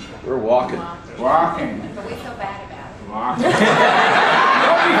waiting? We're walking. Walking. But we feel bad about it. Walking.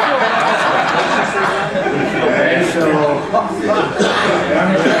 Okay, so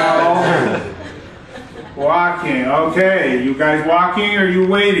walking. Okay, you guys walking or you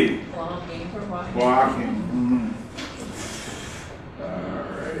waiting? Walking.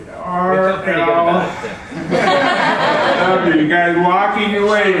 All right. W, you guys walking or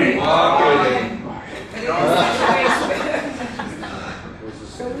waiting? Walking.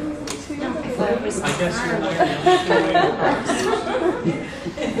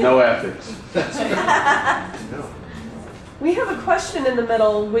 No ethics. We have a question in the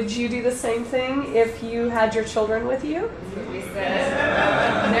middle. Would you do the same thing if you had your children with you? We said,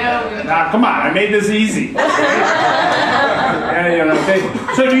 no. Now, come on, I made this easy. Yeah, you know, okay.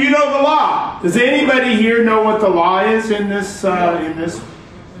 So do you know the law? Does anybody here know what the law is in this state? Well,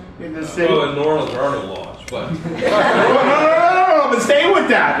 in New Orleans there are no laws, but No, but stay with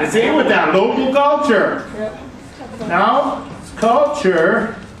that. Stay with that. Local culture. Now, it's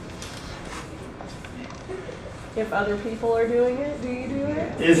culture. If other people are doing it, do you do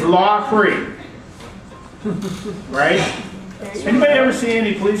it? Is law free. Right? Anybody ever see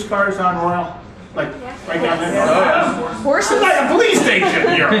any police cars on Royal? Like right down there? Horses. It's like a police station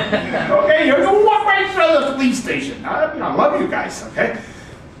here. Okay, you're going to walk right in front of the police station. I love you guys, okay?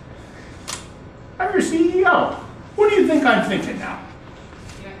 I'm your CEO. What do you think I'm thinking now?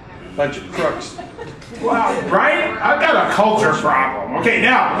 Bunch of crooks. Well, right? I've got a culture problem. Okay,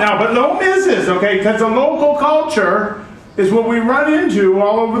 now, but no misses, okay? Because the local culture is what we run into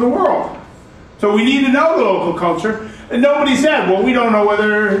all over the world. So we need to know the local culture. And nobody said, well, we don't know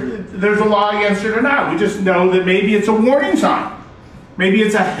whether there's a law against it or not. We just know that maybe it's a warning sign. Maybe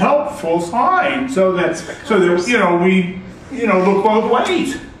it's a helpful sign so that we look both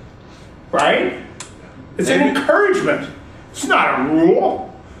ways. Right? It's an encouragement. It's not a rule.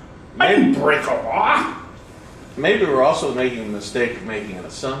 I didn't break a law. Maybe we're also making the mistake of making an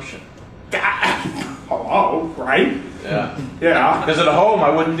assumption. Hello, right? Yeah. Yeah. Because at home, I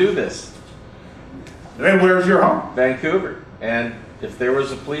wouldn't do this. Then where's your home? Vancouver. And if there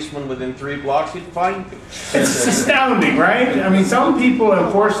was a policeman within 3 blocks, he'd find me. It's astounding, right? I mean, some people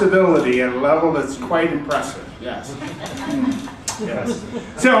enforce civility at a level that's quite impressive. Yes. Yes.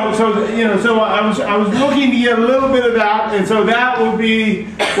 So I was looking to get a little bit of that, and so that would be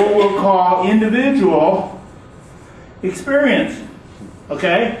what we'll call individual experience.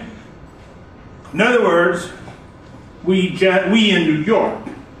 Okay. In other words, we in New York,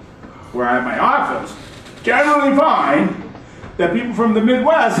 where I have my office, generally find that people from the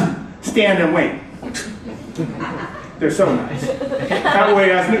Midwest stand and wait. They're so nice. That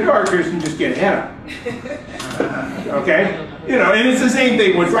way, us New Yorkers can just get ahead of them. Okay? And it's the same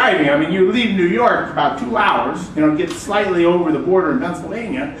thing with driving. I mean, you leave New York for about 2 hours, get slightly over the border in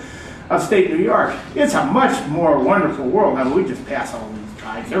Pennsylvania, upstate New York. It's a much more wonderful world. I mean, we just pass all these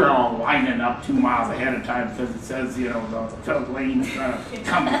guys. They're all lining up 2 miles ahead of time because it says, you know, the lanes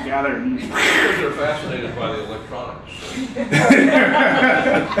come together. Because they're fascinated by the electronics.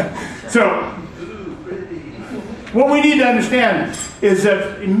 So, what we need to understand is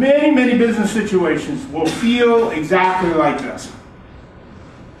that many, many business situations will feel exactly like this.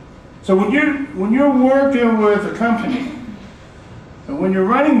 So when you're working with a company, and when you're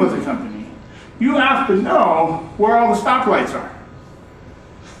running with a company, you have to know where all the stoplights are.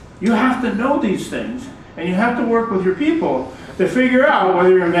 You have to know these things, and you have to work with your people to figure out whether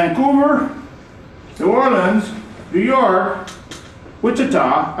you're in Vancouver, New Orleans, New York,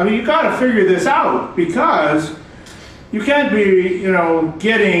 Wichita. I mean, you got to figure this out, because you can't be, you know,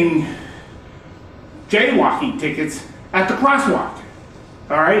 getting jaywalking tickets at the crosswalk.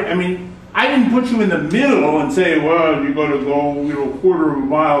 All right? I mean, I didn't put you in the middle and say, well, you're going to go, you know, a quarter of a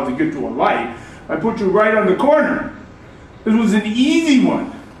mile to get to a light. I put you right on the corner. This was an easy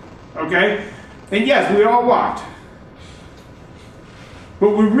one. Okay? And yes, we all walked.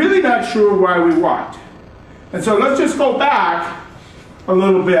 But we're really not sure why we walked. And so let's just go back a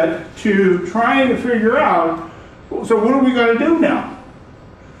little bit to trying to figure out, so what are we going to do now?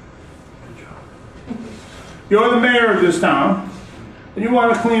 You're the mayor of this town, and you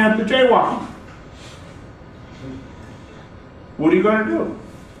want to clean up the jaywalking. What are you going to do?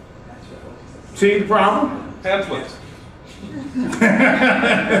 See the problem? Pamphlets.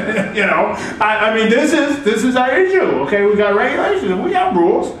 You know, I mean, this is our issue. Okay, we got regulations, and we got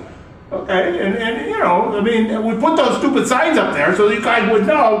rules. Okay, and you know, I mean, we put those stupid signs up there so you guys would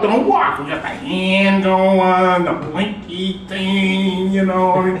know, don't walk. We got the hand going, the blinky thing, you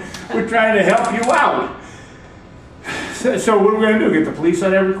know. I mean, we're trying to help you out. So what are we going to do? Get the police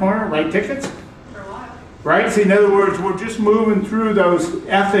on every corner, write tickets? For a while. Right? See, in other words, we're just moving through those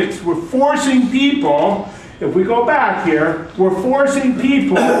ethics. We're forcing people, if we go back here, we're forcing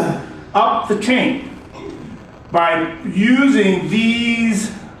people up the chain by using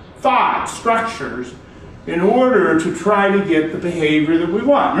these thought structures in order to try to get the behavior that we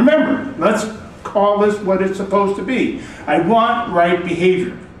want. Remember, let's call this what it's supposed to be. I want right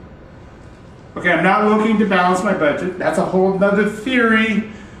behavior. Okay, I'm not looking to balance my budget. That's a whole other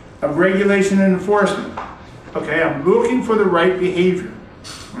theory of regulation and enforcement. Okay, I'm looking for the right behavior.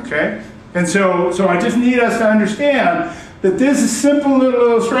 Okay? And so I just need us to understand that this simple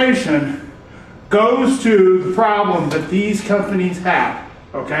little illustration goes to the problem that these companies have.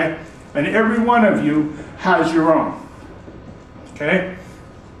 Okay? And every one of you has your own. Okay?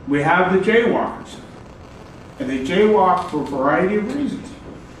 We have the jaywalkers. And they jaywalk for a variety of reasons.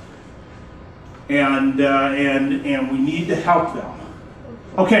 And we need to help them.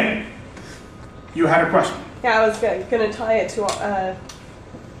 Okay. You had a question. Yeah, I was going to tie it to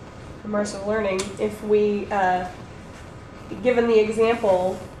immersive learning. If we, given the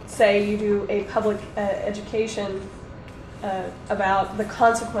example, say you do a public education about the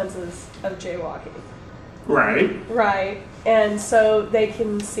consequences of jaywalking. Right. Right. And so they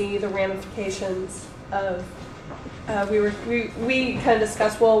can see the ramifications of, we kind of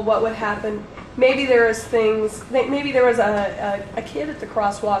discussed, well, what would happen? Maybe there was things, maybe there was a kid at the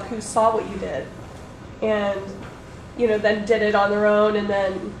crosswalk who saw what you did and, you know, then did it on their own, and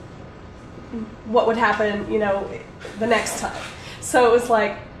then what would happen, you know, the next time. So it was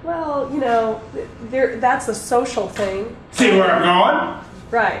like, well, you know, that's a social thing. See where I'm going?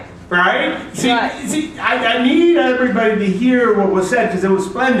 Right. Right? See, Right. see, I need everybody to hear what was said, because it was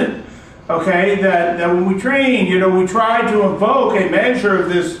splendid. Okay, that when we train, you know, we try to invoke a measure of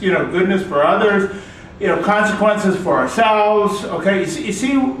this, you know, goodness for others, you know, consequences for ourselves. Okay, you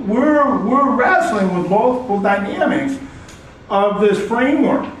see, we're wrestling with multiple dynamics of this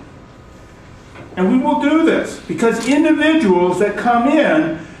framework. And we will do this because individuals that come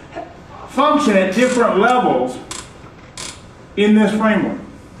in function at different levels in this framework.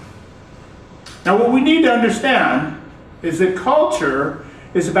 Now, what we need to understand is that culture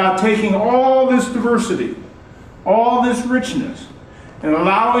is about taking all this diversity, all this richness, and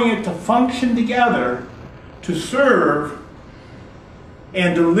allowing it to function together to serve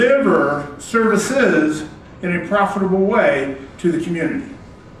and deliver services in a profitable way to the community.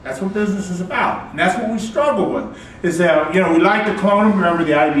 That's what business is about. And that's what we struggle with. Is that, you know, we like to clone him. Remember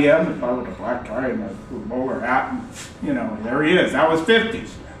the IBM, the guy with the black tie and the bowler hat, and, you know, there he is. That was 50s.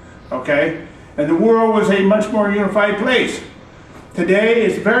 Okay? And the world was a much more unified place. Today,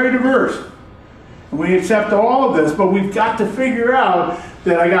 it's very diverse. And we accept all of this, but we've got to figure out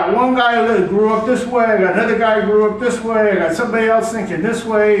that I got one guy that grew up this way, I got another guy who grew up this way, I got somebody else thinking this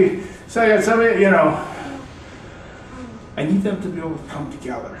way, so I got somebody, you know. I need them to be able to come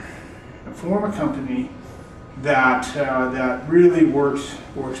together and form a company that that really works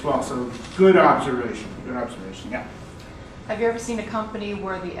well. So good observation. Good observation. Yeah. Have you ever seen a company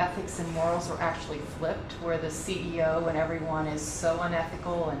where the ethics and morals are actually flipped, where the CEO and everyone is so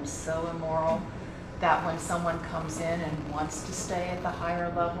unethical and so immoral that when someone comes in and wants to stay at the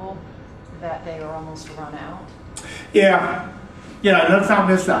higher level, that they are almost run out? Yeah, let's not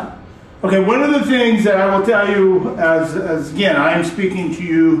miss that. Okay, one of the things that I will tell you, as again, I am speaking to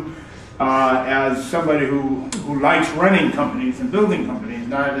you as somebody who likes running companies and building companies,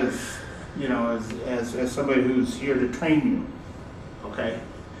 not as, you know, as somebody who's here to train you, okay?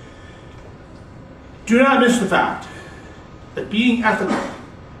 Do not miss the fact that being ethical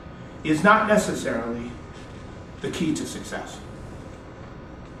is not necessarily the key to success.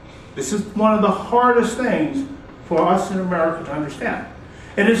 This is one of the hardest things for us in America to understand.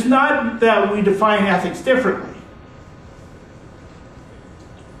 And it's not that we define ethics differently.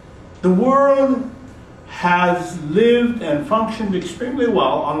 The world has lived and functioned extremely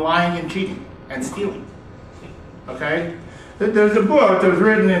well on lying and cheating and stealing. Okay? There's a book that was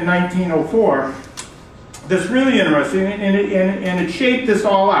written in 1904 that's really interesting, and it shaped this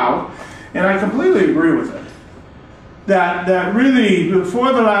all out, and I completely agree with it. That really,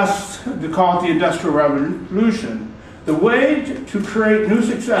 before the last, they call it the Industrial Revolution, the way to create new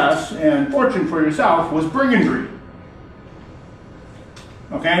success and fortune for yourself was brigandry.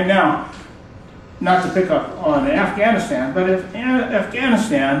 Okay, now, not to pick up on Afghanistan, but if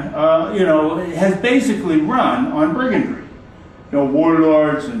Afghanistan, you know, has basically run on brigandry. You know,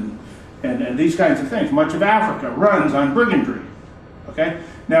 warlords and these kinds of things. Much of Africa runs on brigandry. Okay,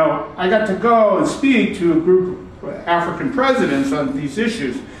 now I got to go and speak to a group of African presidents on these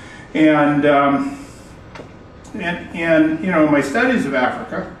issues, and you know, my studies of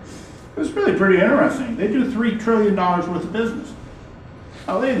Africa, it was really pretty interesting. They do $3 trillion worth of business.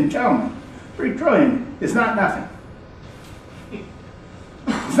 Now, ladies and gentlemen, $3 trillion is not nothing.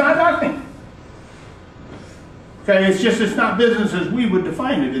 It's not nothing. Okay, it's not business as we would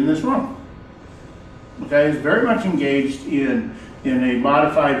define it in this room. Okay, it's very much engaged in a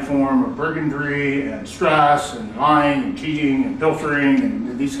modified form of brigandry and stress and lying and cheating and pilfering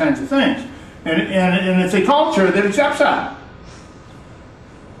and these kinds of things. And it's a culture that accepts that.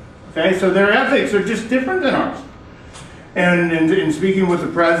 Okay, so their ethics are just different than ours. And in speaking with the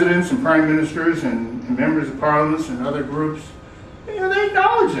presidents and prime ministers and members of parliaments and other groups, you know, they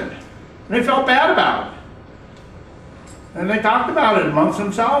acknowledged it. And they felt bad about it. And they talked about it amongst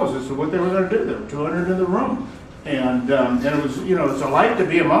themselves as to what they were going to do. There were 200 in the room. And it was, you know, it's a light to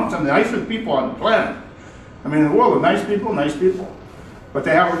be amongst them, the nicest people on the planet. I mean, in the world, nice people. But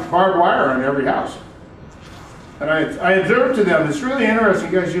they have barbed wire on every house. And I observed to them, it's really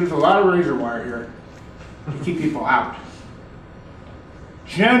interesting, you guys use a lot of razor wire here to keep people out.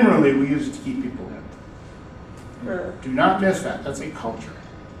 Generally, we use it to keep people in. Sure. Do not miss that. That's a culture.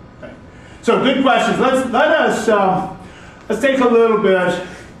 Okay. So good questions. Let's take a little bit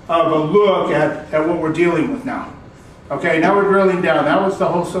of a look at what we're dealing with now. Okay, now we're drilling down. That was the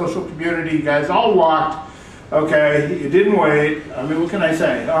whole social community. You guys all walked. Okay, you didn't wait. I mean, what can I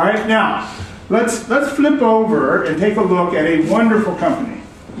say? All right, now let's flip over and take a look at a wonderful company.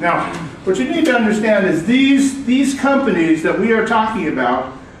 Now, what you need to understand is these companies that we are talking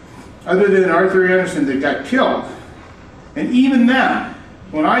about, other than Arthur Andersen that got killed, and even then,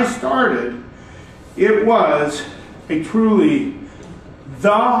 when I started, it was a truly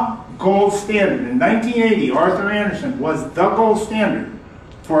the gold standard. In 1980, Arthur Andersen was the gold standard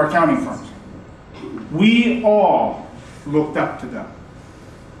for accounting firms. We all looked up to them.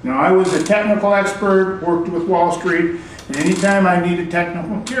 You know, I was a technical expert, worked with Wall Street, and anytime I needed technical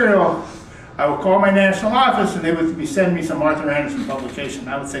material, I would call my national office and they would send me some Arthur Andersen publication.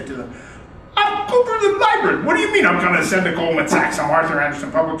 I would say to them, I'll go to the library. What do you mean I'm going to send to Goldman Sachs some Arthur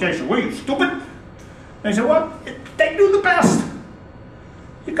Andersen publication? What are you, stupid? They said, well, they do the best.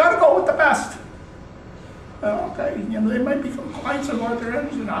 You got to go with the best. Okay, you know, they might become clients of Arthur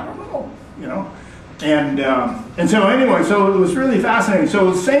Andersen. I don't know, you know. And so anyway, so it was really fascinating.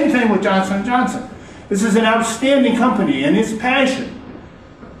 So the same thing with Johnson & Johnson. This is an outstanding company, and its passion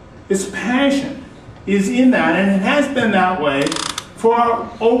is in that, and it has been that way for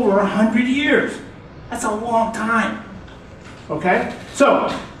over 100 years. That's a long time. Okay? So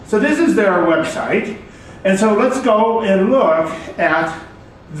this is their website. And so let's go and look at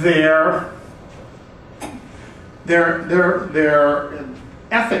their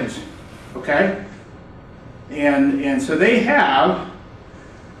ethics. Okay? And so they have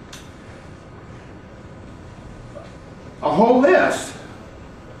a whole list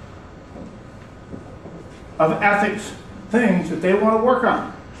of ethics things that they want to work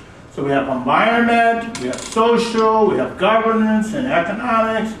on. So we have environment, we have social, we have governance and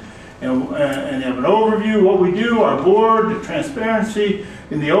economics, and have an overview of what we do, our board, the transparency.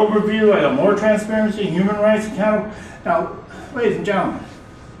 In the overview, I got more transparency, human rights, accountable. Now, ladies and gentlemen,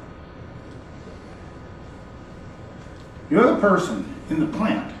 you're the person in the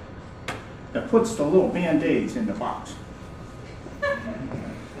plant that puts the little Band-Aids in the box.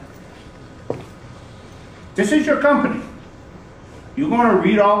 This is your company. You going to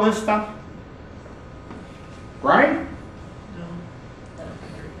read all this stuff? Right?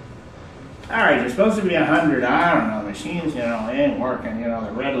 All right, there's supposed to be 100. I don't know. Machines, they ain't working.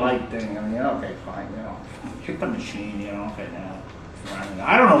 The red light thing. I mean, okay, fine. Hit the machine. Okay, now.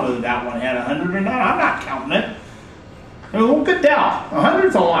 I don't know whether that one had 100 or not. I'm not counting it. I mean, who could tell?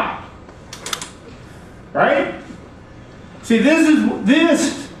 100's a lot, right? See, this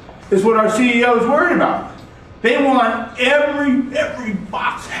is what our CEO is worried about. They want every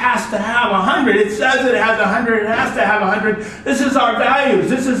box has to have 100. It says it has 100. It has to have 100. This is our values.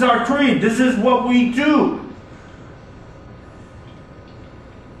 This is our creed. This is what we do.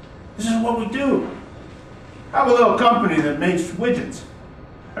 This is what we do. I have a little company that makes widgets.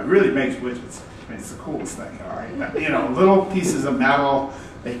 It really makes widgets. I mean, it's the coolest thing, all right? Little pieces of metal.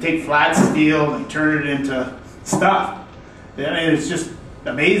 They take flat steel. They turn it into stuff. I mean, it's just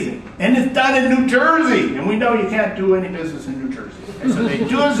amazing. And it's done in New Jersey. And we know you can't do any business in New Jersey. And so they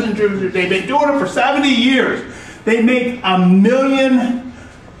do this in New Jersey. They've been doing it for 70 years. They make 1 million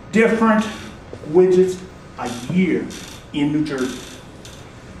different widgets a year in New Jersey.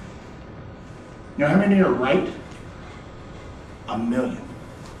 You know how many are right? 1 million.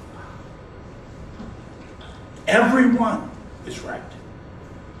 Everyone is right.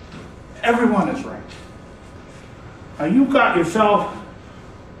 Everyone is right. Now you got yourself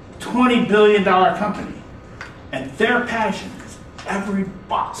 $20 billion company, and their passion is every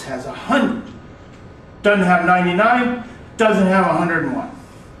box has 100. Doesn't have 99, doesn't have 101.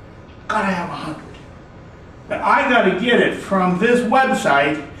 Gotta have 100. But I gotta get it from this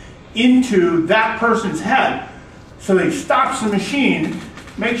website into that person's head, so he stops the machine,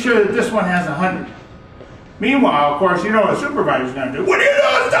 make sure that this one has 100. Meanwhile, of course, what a supervisor's gonna do. What are you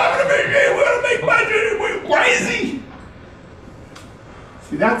doing? Stop the machine! We're gonna make budget. We're crazy.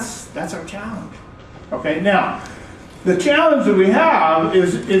 See, that's our challenge. Okay, now, the challenge that we have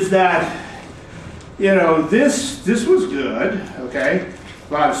is that, this was good, okay?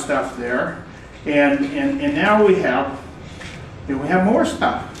 A lot of stuff there. And now we have more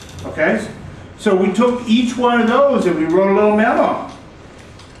stuff, okay? So we took each one of those and we wrote a little memo,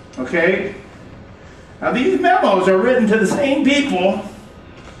 okay? Now these memos are written to the same people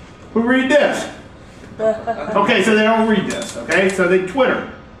who read this. Okay, so they don't read this, okay? So they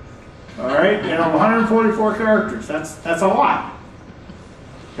Twitter. All right, 144 characters. That's a lot.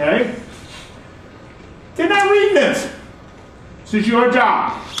 Okay? They're not reading this. This is your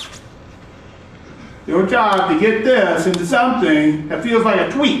job. Your job to get this into something that feels like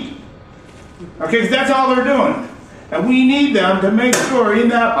a tweet. Okay, because that's all they're doing. And we need them to make sure in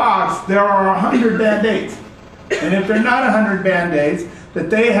that box there are 100 Band-Aids. And if they're not 100 Band-Aids,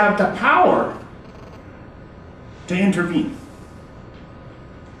 that they have the power to intervene.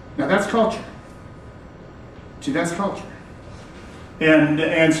 Now that's culture. See, that's culture.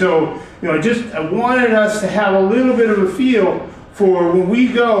 And so, I wanted us to have a little bit of a feel for when we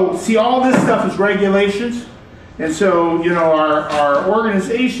go, see, all this stuff is regulations. And so, our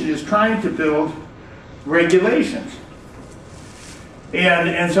organization is trying to build regulations.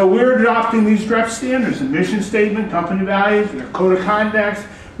 And so we're adopting these direct standards, the mission statement, company values, we have code of conduct.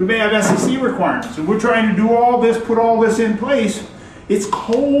 We may have SEC requirements. And we're trying to do all this, put all this in place. It's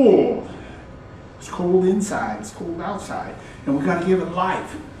cold. It's cold inside, it's cold outside. And we've got to give it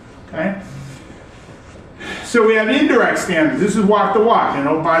life, okay? So we have indirect standards. This is walk the walk.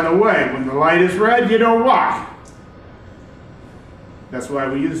 By the way, when the light is red, you don't walk. That's why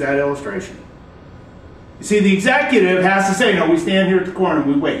we use that illustration. You see, the executive has to say, no, we stand here at the corner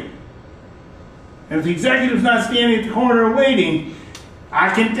and we wait. And if the executive's not standing at the corner and waiting,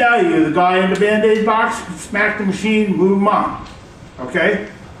 I can tell you, the guy in the Band-Aid box, smack the machine, move him on. Okay?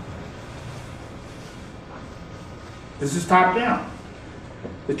 This is top down.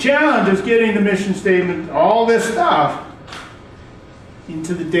 The challenge is getting the mission statement, all this stuff,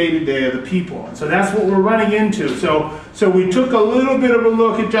 into the day-to-day of the people. And so that's what we're running into. So we took a little bit of a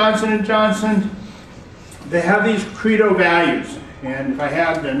look at Johnson & Johnson. They have these credo values. And if I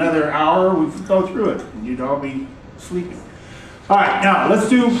had another hour, we'd go through it. And you'd all be sleeping. All right,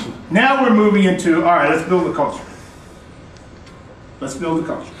 now we're moving into, all right, let's build a culture. Let's build a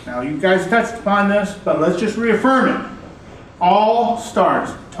culture. Now, you guys touched upon this, but let's just reaffirm it. All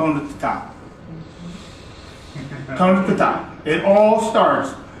starts tone at the top. Tone at the top. It all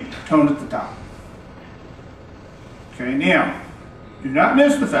starts tone at the top. Okay, now, do not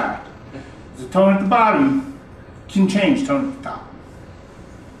miss the fact the tone at the bottom can change tone at the top.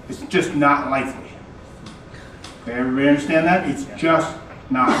 It's just not likely. Okay, everybody understand that? It's just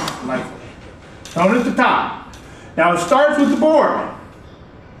not likely. Tone at the top. Now it starts with the board.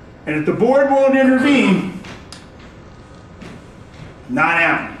 And if the board won't intervene, not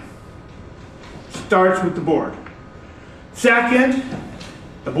happening. Starts with the board. Second,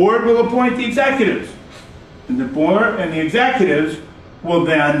 the board will appoint the executives. And the board and the executives will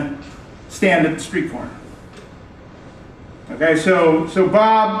then stand at the street corner. Okay, so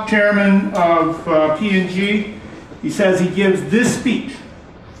Bob, chairman of P&G, he says he gives this speech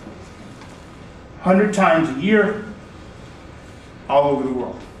 100 times a year all over the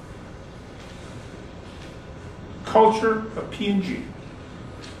world. Culture of P&G.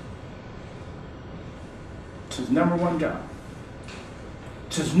 It's his #1 job.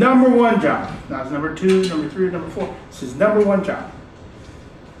 It's his #1 job. Not his number 2, number 3, or number 4. It's his #1 job.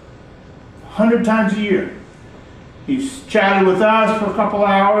 100 times a year. He's chatted with us for a couple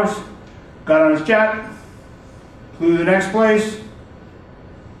hours, got on his jet, flew to the next place,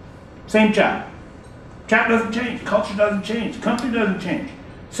 same chat. Chat doesn't change, culture doesn't change, company doesn't change.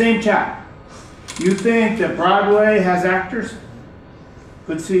 Same chat. You think that Broadway has actors?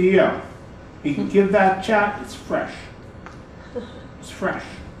 Good CEO. He can give that chat, it's fresh. It's fresh.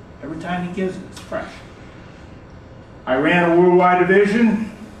 Every time he gives it, it's fresh. I ran a worldwide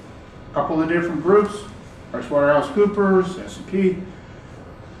division, a couple of different groups, PricewaterhouseCoopers, S&P.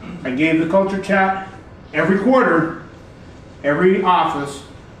 I gave the culture chat every quarter, every office,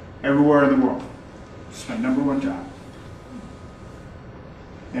 everywhere in the world. It's my #1 job.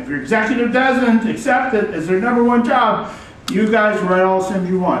 And if your executive doesn't accept it as their #1 job, you guys write all the sims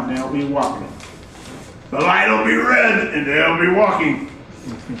you want, and they'll be walking. The light will be red, and they'll be walking.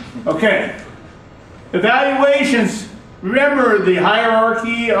 Okay. Evaluations. Remember the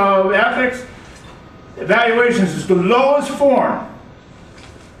hierarchy of ethics? Evaluations is the lowest form.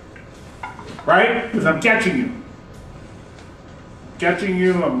 Right? Because I'm catching you. Catching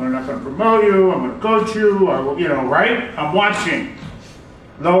you, I'm not going to promote you, I'm going to coach you, right? I'm watching.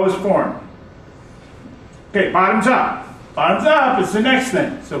 Lowest form. Okay, bottoms up. Bottoms up is the next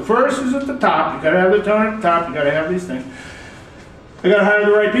thing. So first is at the top. You got to have the tone at the top. You got to have these things. You got to hire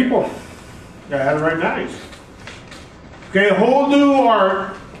the right people. You got to have the right values. Okay, a whole new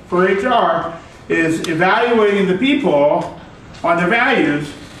art for HR is evaluating the people on their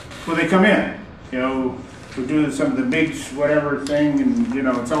values when they come in. We do some of the big whatever thing, and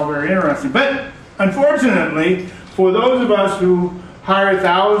it's all very interesting. But unfortunately, for those of us who hire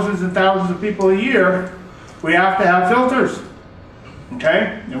thousands and thousands of people a year, we have to have filters.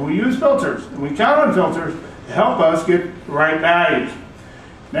 Okay? And we use filters. And we count on filters to help us get the right values.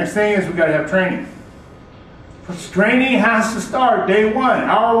 Next thing is we got to have training. Training has to start day 1,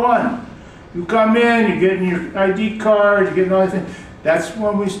 hour 1. You come in, you're getting your ID card, you're getting all these things. That's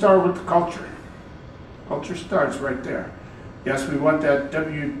when we start with the culture. Culture starts right there. Yes, we want that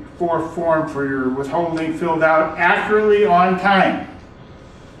W-4 form for your withholding filled out accurately on time.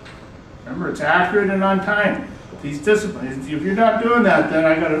 Remember, it's accurate and on time. These disciplines. If you're not doing that,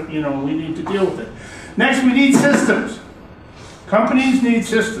 then we need to deal with it. Next, we need systems. Companies need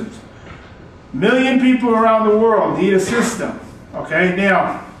systems. 1 million people around the world need a system. Okay,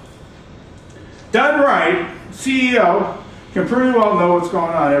 now, done right, CEO can pretty well know what's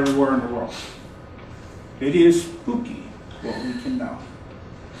going on everywhere in the world. It is spooky what we can know.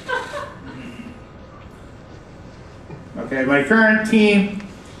 Okay, my current team,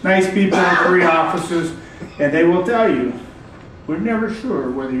 nice people, 3 offices, and they will tell you, we're never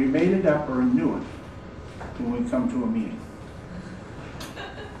sure whether you made it up or knew it when we come to a meeting.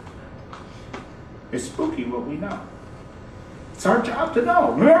 It's spooky what we know. It's our job to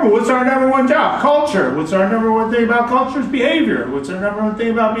know. Remember, what's our #1 job? Culture. What's our #1 thing about culture? Is behavior. What's our #1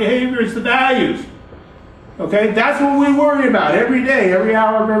 thing about behavior? Is the values. Okay, that's what we worry about every day, every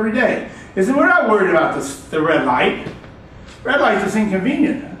hour of every day. We're not worried about the red light. Red light is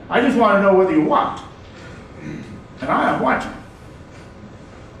inconvenient. I just want to know whether you walked. And I am watching.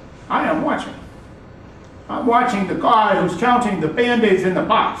 I am watching. I'm watching the guy who's counting the Band-Aids in the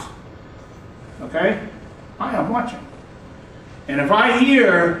box. Okay? I am watching. And if I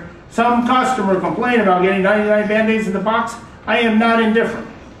hear some customer complain about getting 99 Band-Aids in the box, I am not indifferent.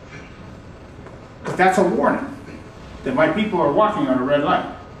 Because that's a warning that my people are walking on a red light.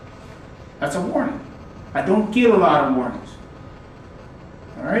 That's a warning. I don't get a lot of warnings.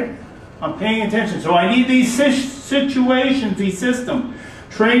 All right? I'm paying attention. So I need these situations, these systems.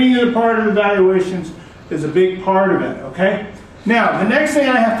 Training is a part of evaluations, is a big part of it, okay? Now, the next thing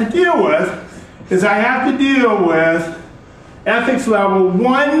I have to deal with is I have to deal with ethics level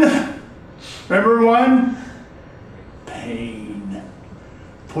 1. Remember 1? Pain.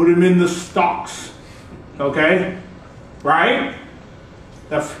 Put him in the stocks, okay? Right?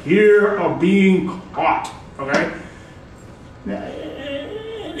 The fear of being caught, okay?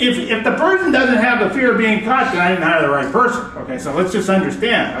 If the person doesn't have the fear of being caught, then I didn't hire the right person, okay? So let's just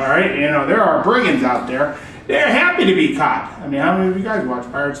understand, all right? You know, there are brigands out there. They're happy to be caught. I mean, how many of you guys watch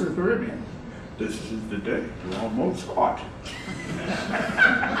Pirates of the Caribbean? This is the day you're almost caught.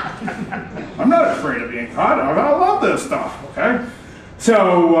 I'm not afraid of being caught. I love this stuff, okay?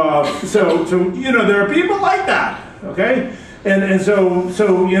 So you know, there are people like that, okay? And so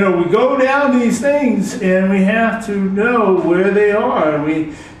you know, we go down these things and we have to know where they are.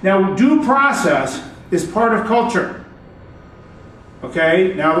 Now, due process is part of culture.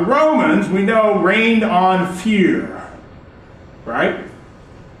 Okay? Now, the Romans, we know, reigned on fear. Right?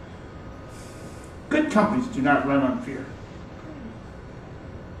 Good companies do not run on fear.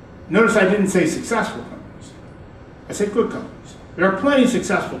 Notice I didn't say successful companies. I said good companies. There are plenty of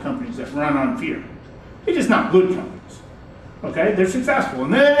successful companies that run on fear. They're just not good companies. Okay? They're successful.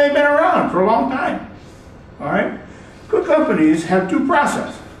 And they've been around for a long time. All right? Good companies have due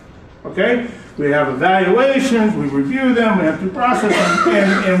process. Okay? We have evaluations, we review them, we have due process,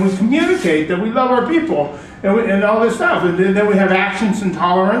 and we communicate that we love our people and all this stuff. And then we have actions and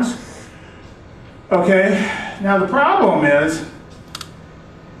tolerance. Okay? Now the problem is,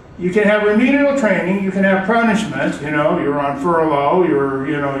 you can have remedial training, you can have punishment, you know, you're on furlough,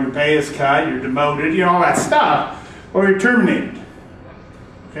 your pay is cut, you're demoted, you know, all that stuff, or you're terminated.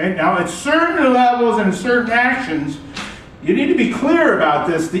 Okay? Now at certain levels and certain actions, you need to be clear about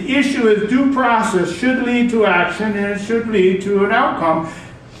this. The issue is due process should lead to action and it should lead to an outcome.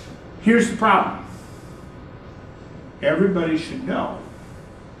 Here's the problem. Everybody should know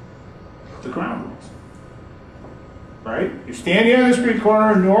the ground rules. Right? You're standing on the street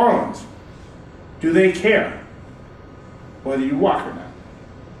corner in New Orleans. Do they care whether you walk or not?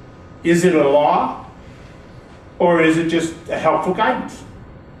 Is it a law? Or is it just a helpful guidance?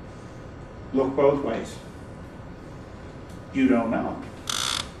 Look both ways. You don't know.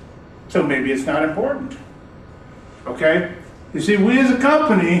 So maybe it's not important. Okay? You see, we as a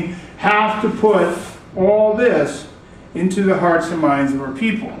company have to put all this into the hearts and minds of our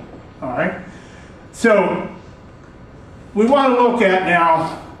people. All right? So, we want to look at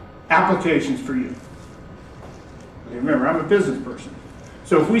now applications for you. Remember, I'm a business person.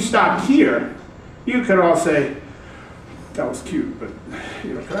 So if we stop here, you could all say, that was cute, but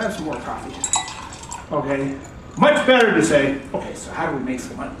you know, can I have some more coffee? Okay? Much better to say, okay, so how do we make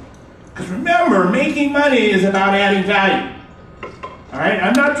some money? Because remember, making money is about adding value. All right?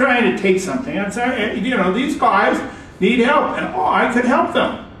 I'm not trying to take something. I'm saying, you know, these guys need help, and oh, I could help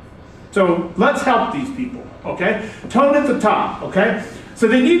them. So let's help these people, okay? Tone at the top, okay? So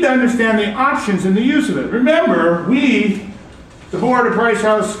they need to understand the options and the use of it. Remember, we, the board of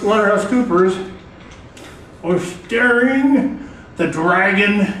PricewaterhouseCoopers, are staring the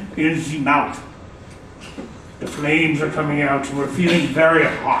dragon in the mouth. The flames are coming out, and we're feeling very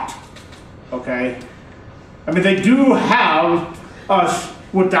hot, okay? I mean, they do have us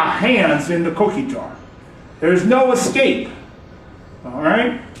with our hands in the cookie jar. There's no escape, all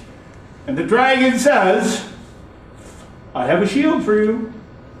right? And the dragon says, I have a shield for you.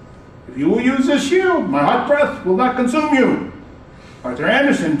 If you will use this shield, my hot breath will not consume you. Arthur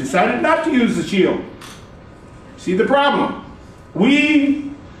Anderson decided not to use the shield. See the problem?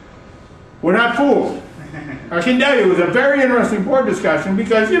 We were not fooled. I can tell you it was a very interesting board discussion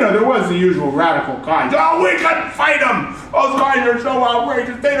because, you know, there was the usual radical guys. Oh, we couldn't fight them. Those guys are so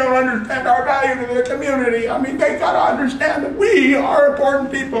outrageous. They don't understand our value to the community. I mean, they got to understand that we are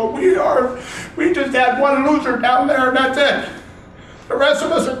important people. We just had one loser down there and that's it. The rest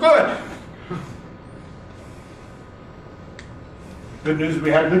of us are good. Good news, we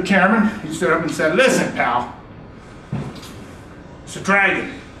had a good chairman. He stood up and said, listen, pal, it's a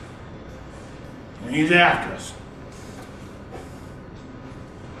dragon. And he's after us.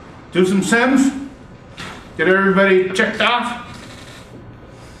 Do some sims, get everybody checked off,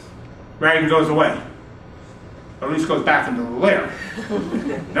 dragon goes away. Or at least goes back into the lair.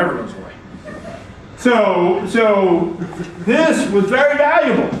 Never goes away. So this was very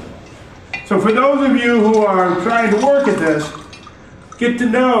valuable. So for those of you who are trying to work at this, get to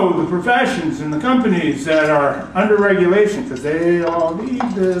know the professions and the companies that are under regulation, because they all need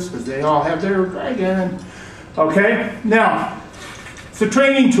this, because they all have their dragon. Okay? Now, it's a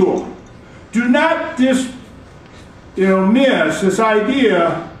training tool. Do not miss this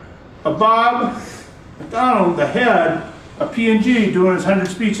idea of Bob McDonald, the head of P&G, doing his 100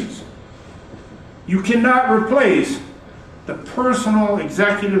 speeches. You cannot replace the personal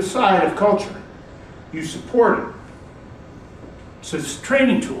executive side of culture. You support it. So it's a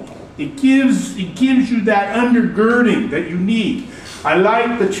training tool. It gives you that undergirding that you need. I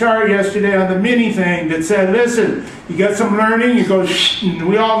liked the chart yesterday on the mini thing that said, listen, you got some learning, you go, shh, and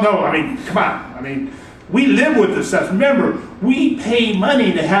we all know. I mean, come on. I mean, we live with this stuff. Remember, we pay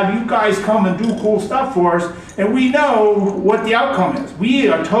money to have you guys come and do cool stuff for us, and we know what the outcome is. We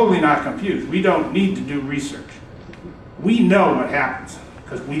are totally not confused. We don't need to do research. We know what happens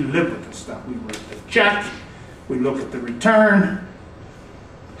because we live with this stuff. We write the check, we look at the return.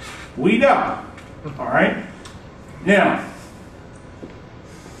 We know, all right? Now,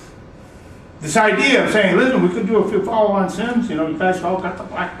 this idea of saying, listen, we could do a few follow-on sims, you guys all got the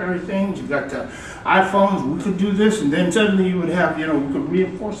BlackBerry things, you got the iPhones, we could do this, and then suddenly you would have, we could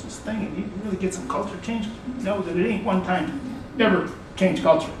reinforce this thing, and you can really get some culture change. Know that it ain't one time, never change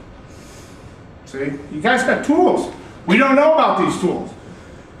culture. See, you guys got tools. We don't know about these tools.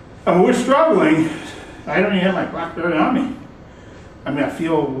 And we're struggling. I don't even have my BlackBerry on me. I mean, I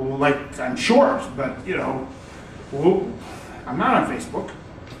feel like I'm short, but, I'm not on Facebook.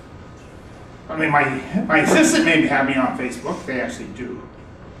 I mean, my assistant may have me on Facebook. They actually do.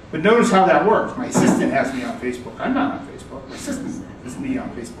 But notice how that works. My assistant has me on Facebook. I'm not on Facebook. My assistant is me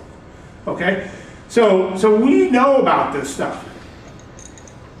on Facebook. Okay? So we know about this stuff.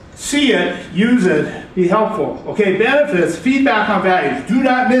 See it, use it, be helpful. Okay, benefits, feedback on values. Do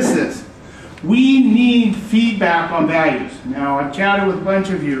not miss this. We need feedback on values. Now, I've chatted with a bunch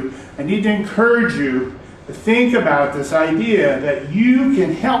of you. I need to encourage you to think about this idea that you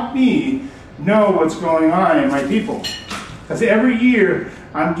can help me know what's going on in my people. Because every year,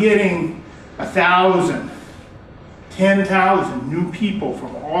 I'm getting 1,000, 10,000 new people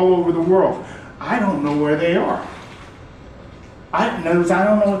from all over the world. I don't know where they are. I don't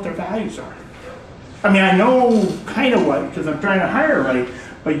know what their values are. I mean, I know kind of what, because I'm trying to hire right,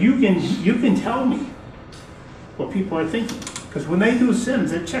 but you can tell me what people are thinking. Because when they do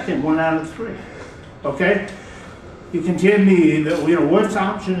sims, they're checking 1 out of 3. Okay? You can tell me that, what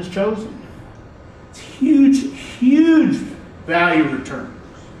option is chosen. It's huge, huge value return.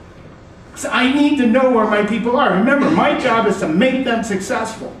 So I need to know where my people are. Remember, my job is to make them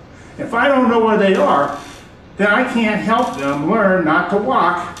successful. If I don't know where they are, then I can't help them learn not to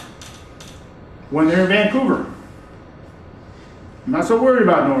walk when they're in Vancouver. I'm not so worried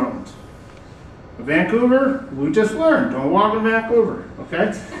about New Orleans. But Vancouver, we just learned, don't walk in Vancouver,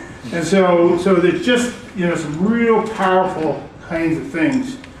 okay? And so there's just, some real powerful kinds of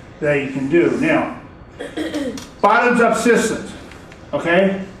things that you can do. Now, bottoms-up systems,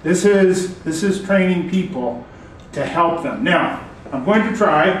 okay? This is training people to help them. Now, I'm going to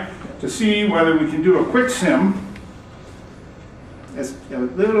try to see whether we can do a quick sim as a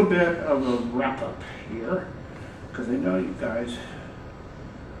little bit of a wrap-up here, because I know you guys.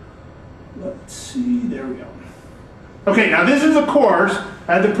 Let's see, there we go. Okay, now this is a course.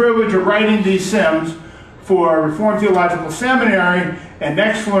 I had the privilege of writing these sims for Reformed Theological Seminary, and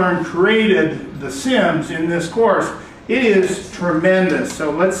NextLearn created the sims in this course. It is tremendous.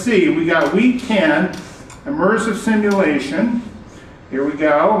 So let's see, we got week 10, immersive simulation. Here we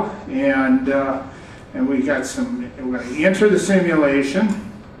go, and we got we're going to enter the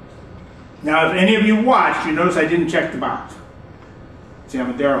simulation. Now, if any of you watched, you notice I didn't check the box. See, I'm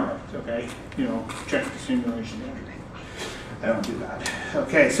a derelict, okay? Check the simulation entry. I don't do that.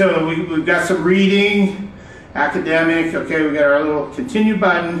 Okay, so we've got some reading, academic. Okay, we got our little continue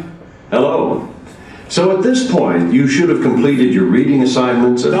button. Hello. So at this point, you should have completed your reading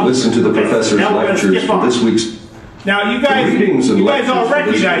assignments and listened to the professor's lectures for this week's. Now, you guys all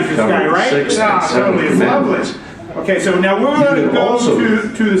recognize this guy, right? Totally, it's lovely. Okay, so now we're going to go to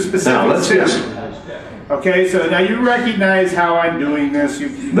the specific sim. Okay, so now you recognize how I'm doing this. You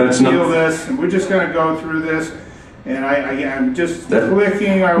feel this, and we're just going to go through this. And I'm just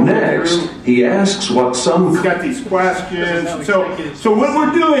clicking our way through. He asks what some. He's got these questions. So what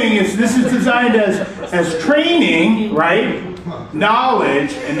we're doing is this is designed as training, right?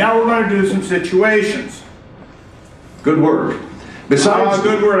 Knowledge, and now we're going to do some situations. Good work. Besides,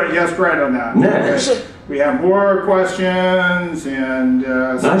 good word. I guessed right on that. Next, okay. We have more questions and.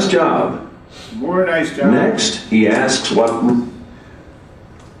 Nice job. More nice job. Next, he asks what.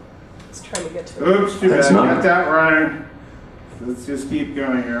 Trying to get to Oops, too bad. Got that right. Let's just keep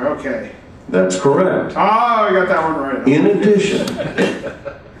going here. Okay. That's correct. Oh, I got that one right. In addition.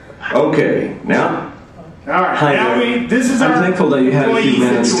 Okay, now. All right, Hi now there. this is I'm our thankful that you had a few employee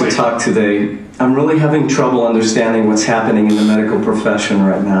minutes to situation. talk today. I'm really having trouble understanding what's happening in the medical profession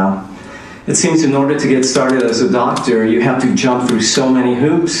right now. It seems in order to get started as a doctor, you have to jump through so many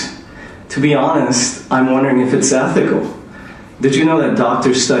hoops. To be honest, I'm wondering if it's ethical. Did you know that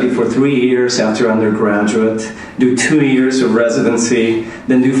doctors study for 3 years after undergraduate, do 2 years of residency,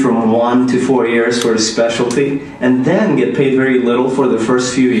 then do from 1 to 4 years for a specialty, and then get paid very little for the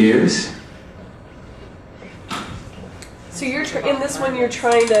first few years? So you're in this one, you're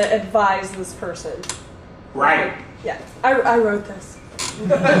trying to advise this person. Right. Yeah, I wrote this.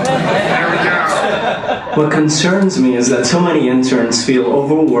 What concerns me is that so many interns feel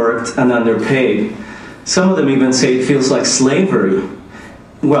overworked and underpaid. Some of them even say it feels like slavery.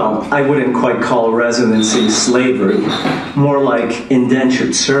 Well, I wouldn't quite call residency slavery, more like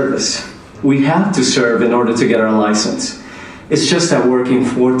indentured service. We have to serve in order to get our license. It's just that working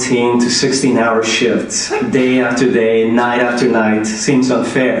 14 to 16-hour shifts, day after day, night after night, seems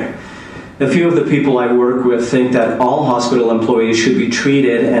unfair. A few of the people I work with think that all hospital employees should be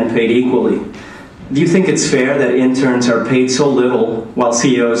treated and paid equally. Do you think it's fair that interns are paid so little while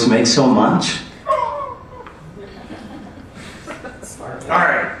CEOs make so much? All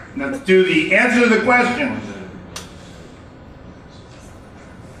right, let's do the answer to the question.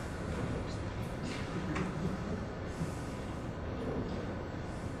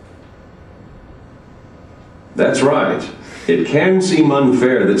 That's right. It can seem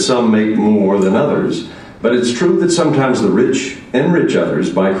unfair that some make more than others, but it's true that sometimes the rich enrich others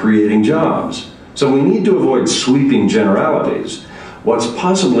by creating jobs. So we need to avoid sweeping generalities. What's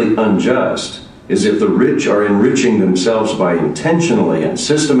possibly unjust is if the rich are enriching themselves by intentionally and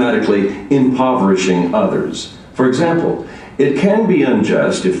systematically impoverishing others. For example, it can be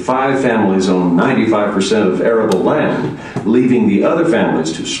unjust if 5 families own 95% of arable land, leaving the other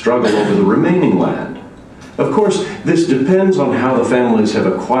families to struggle over the remaining land. Of course, this depends on how the families have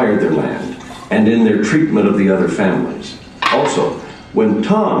acquired their land and in their treatment of the other families. Also, when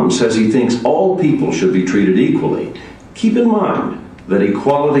Tom says he thinks all people should be treated equally, keep in mind that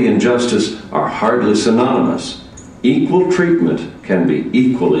equality and justice are hardly synonymous. Equal treatment can be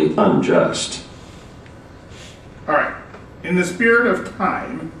equally unjust. All right, in the spirit of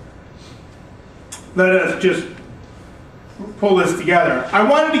time, let us just pull this together. I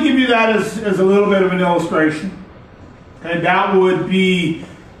wanted to give you that as a little bit of an illustration. And that would be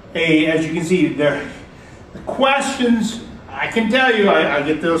as you can see, the questions, I can tell you, I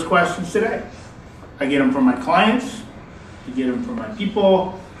get those questions today. I get them from my clients, I get them from my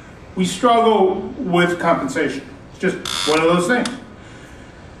people. We struggle with compensation. It's just one of those things.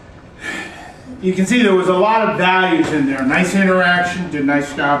 You can see there was a lot of values in there. Nice interaction, did a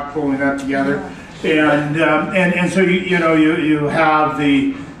nice job pulling that together. And so you have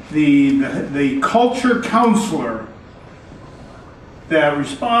the culture counselor that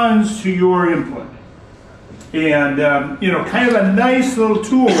responds to your input, and kind of a nice little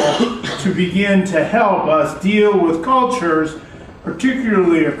tool to begin to help us deal with cultures,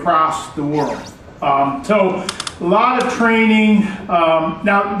 particularly across the world. So a lot of training.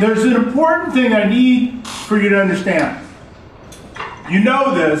 Now there's an important thing I need for you to understand. You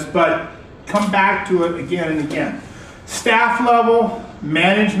know this, but come back to it again and again. Staff level,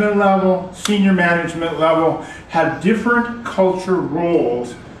 management level, senior management level have different culture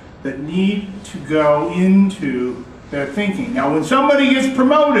roles that need to go into their thinking. Now, when somebody gets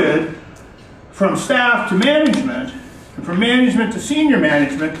promoted from staff to management, and from management to senior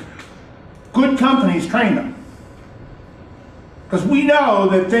management, good companies train them. Because we know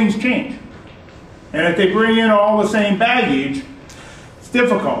that things change. And if they bring in all the same baggage,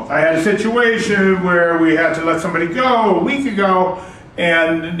 difficult. I had a situation where we had to let somebody go a week ago,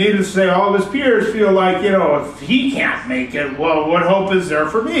 and needless to say, all of his peers feel like, if he can't make it, well, what hope is there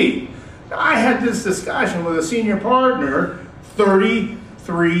for me? I had this discussion with a senior partner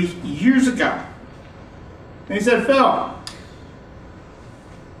 33 years ago. And he said, Phil,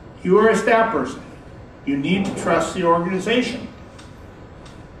 you are a staff person. You need to trust the organization.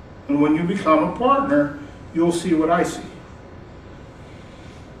 And when you become a partner, you'll see what I see.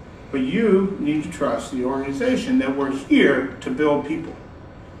 But you need to trust the organization that we're here to build people.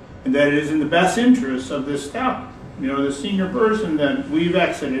 And that it is in the best interest of this staff, the senior person that we've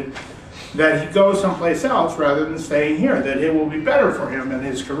exited, that he goes someplace else rather than staying here, that it will be better for him in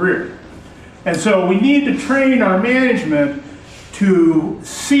his career. And so we need to train our management to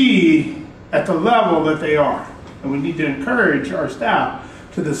see at the level that they are. And we need to encourage our staff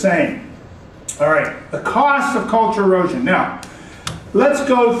to the same. All right, the cost of culture erosion. Now, let's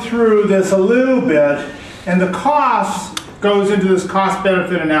go through this a little bit, and the cost goes into this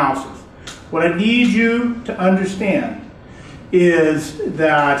cost-benefit analysis. What I need you to understand is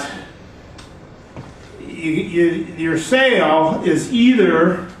that your sale is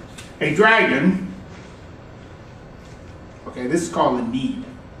either a dragon. Okay, this is called a need.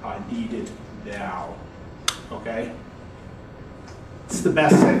 I need it now. Okay? It's the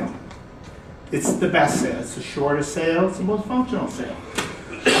best sale. It's the best sale. It's the shortest sale. It's the most functional sale.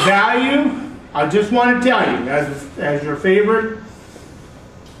 Value, I just want to tell you, as your favorite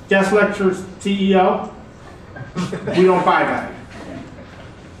guest lecture CEO, we don't buy value.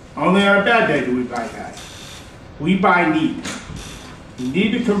 Only on a bad day do we buy value. We buy need. You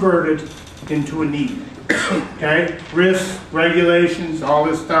need to convert it into a need. Okay? Risks, regulations, all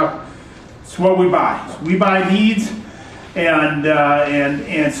this stuff. It's what we buy. So we buy needs,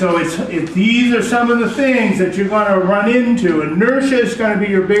 and so these are some of the things that you're going to run into. Inertia is going to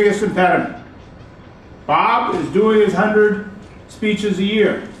be your biggest impediment. Bob is doing his 100 speeches a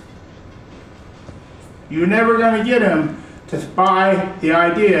year. You're never going to get him to buy the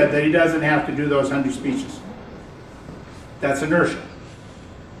idea that he doesn't have to do those 100 speeches. That's inertia.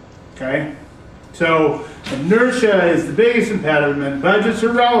 Okay? So inertia is the biggest impediment. Budgets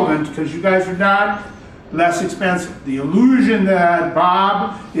are relevant because you guys are not less expensive. The illusion that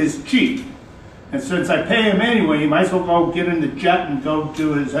Bob is cheap, and since I pay him anyway, he might as well go get in the jet and go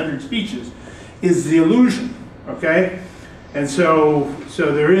do his 100 speeches, is the illusion. Okay? And so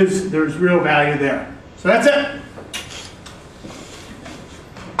there's real value there. So that's it.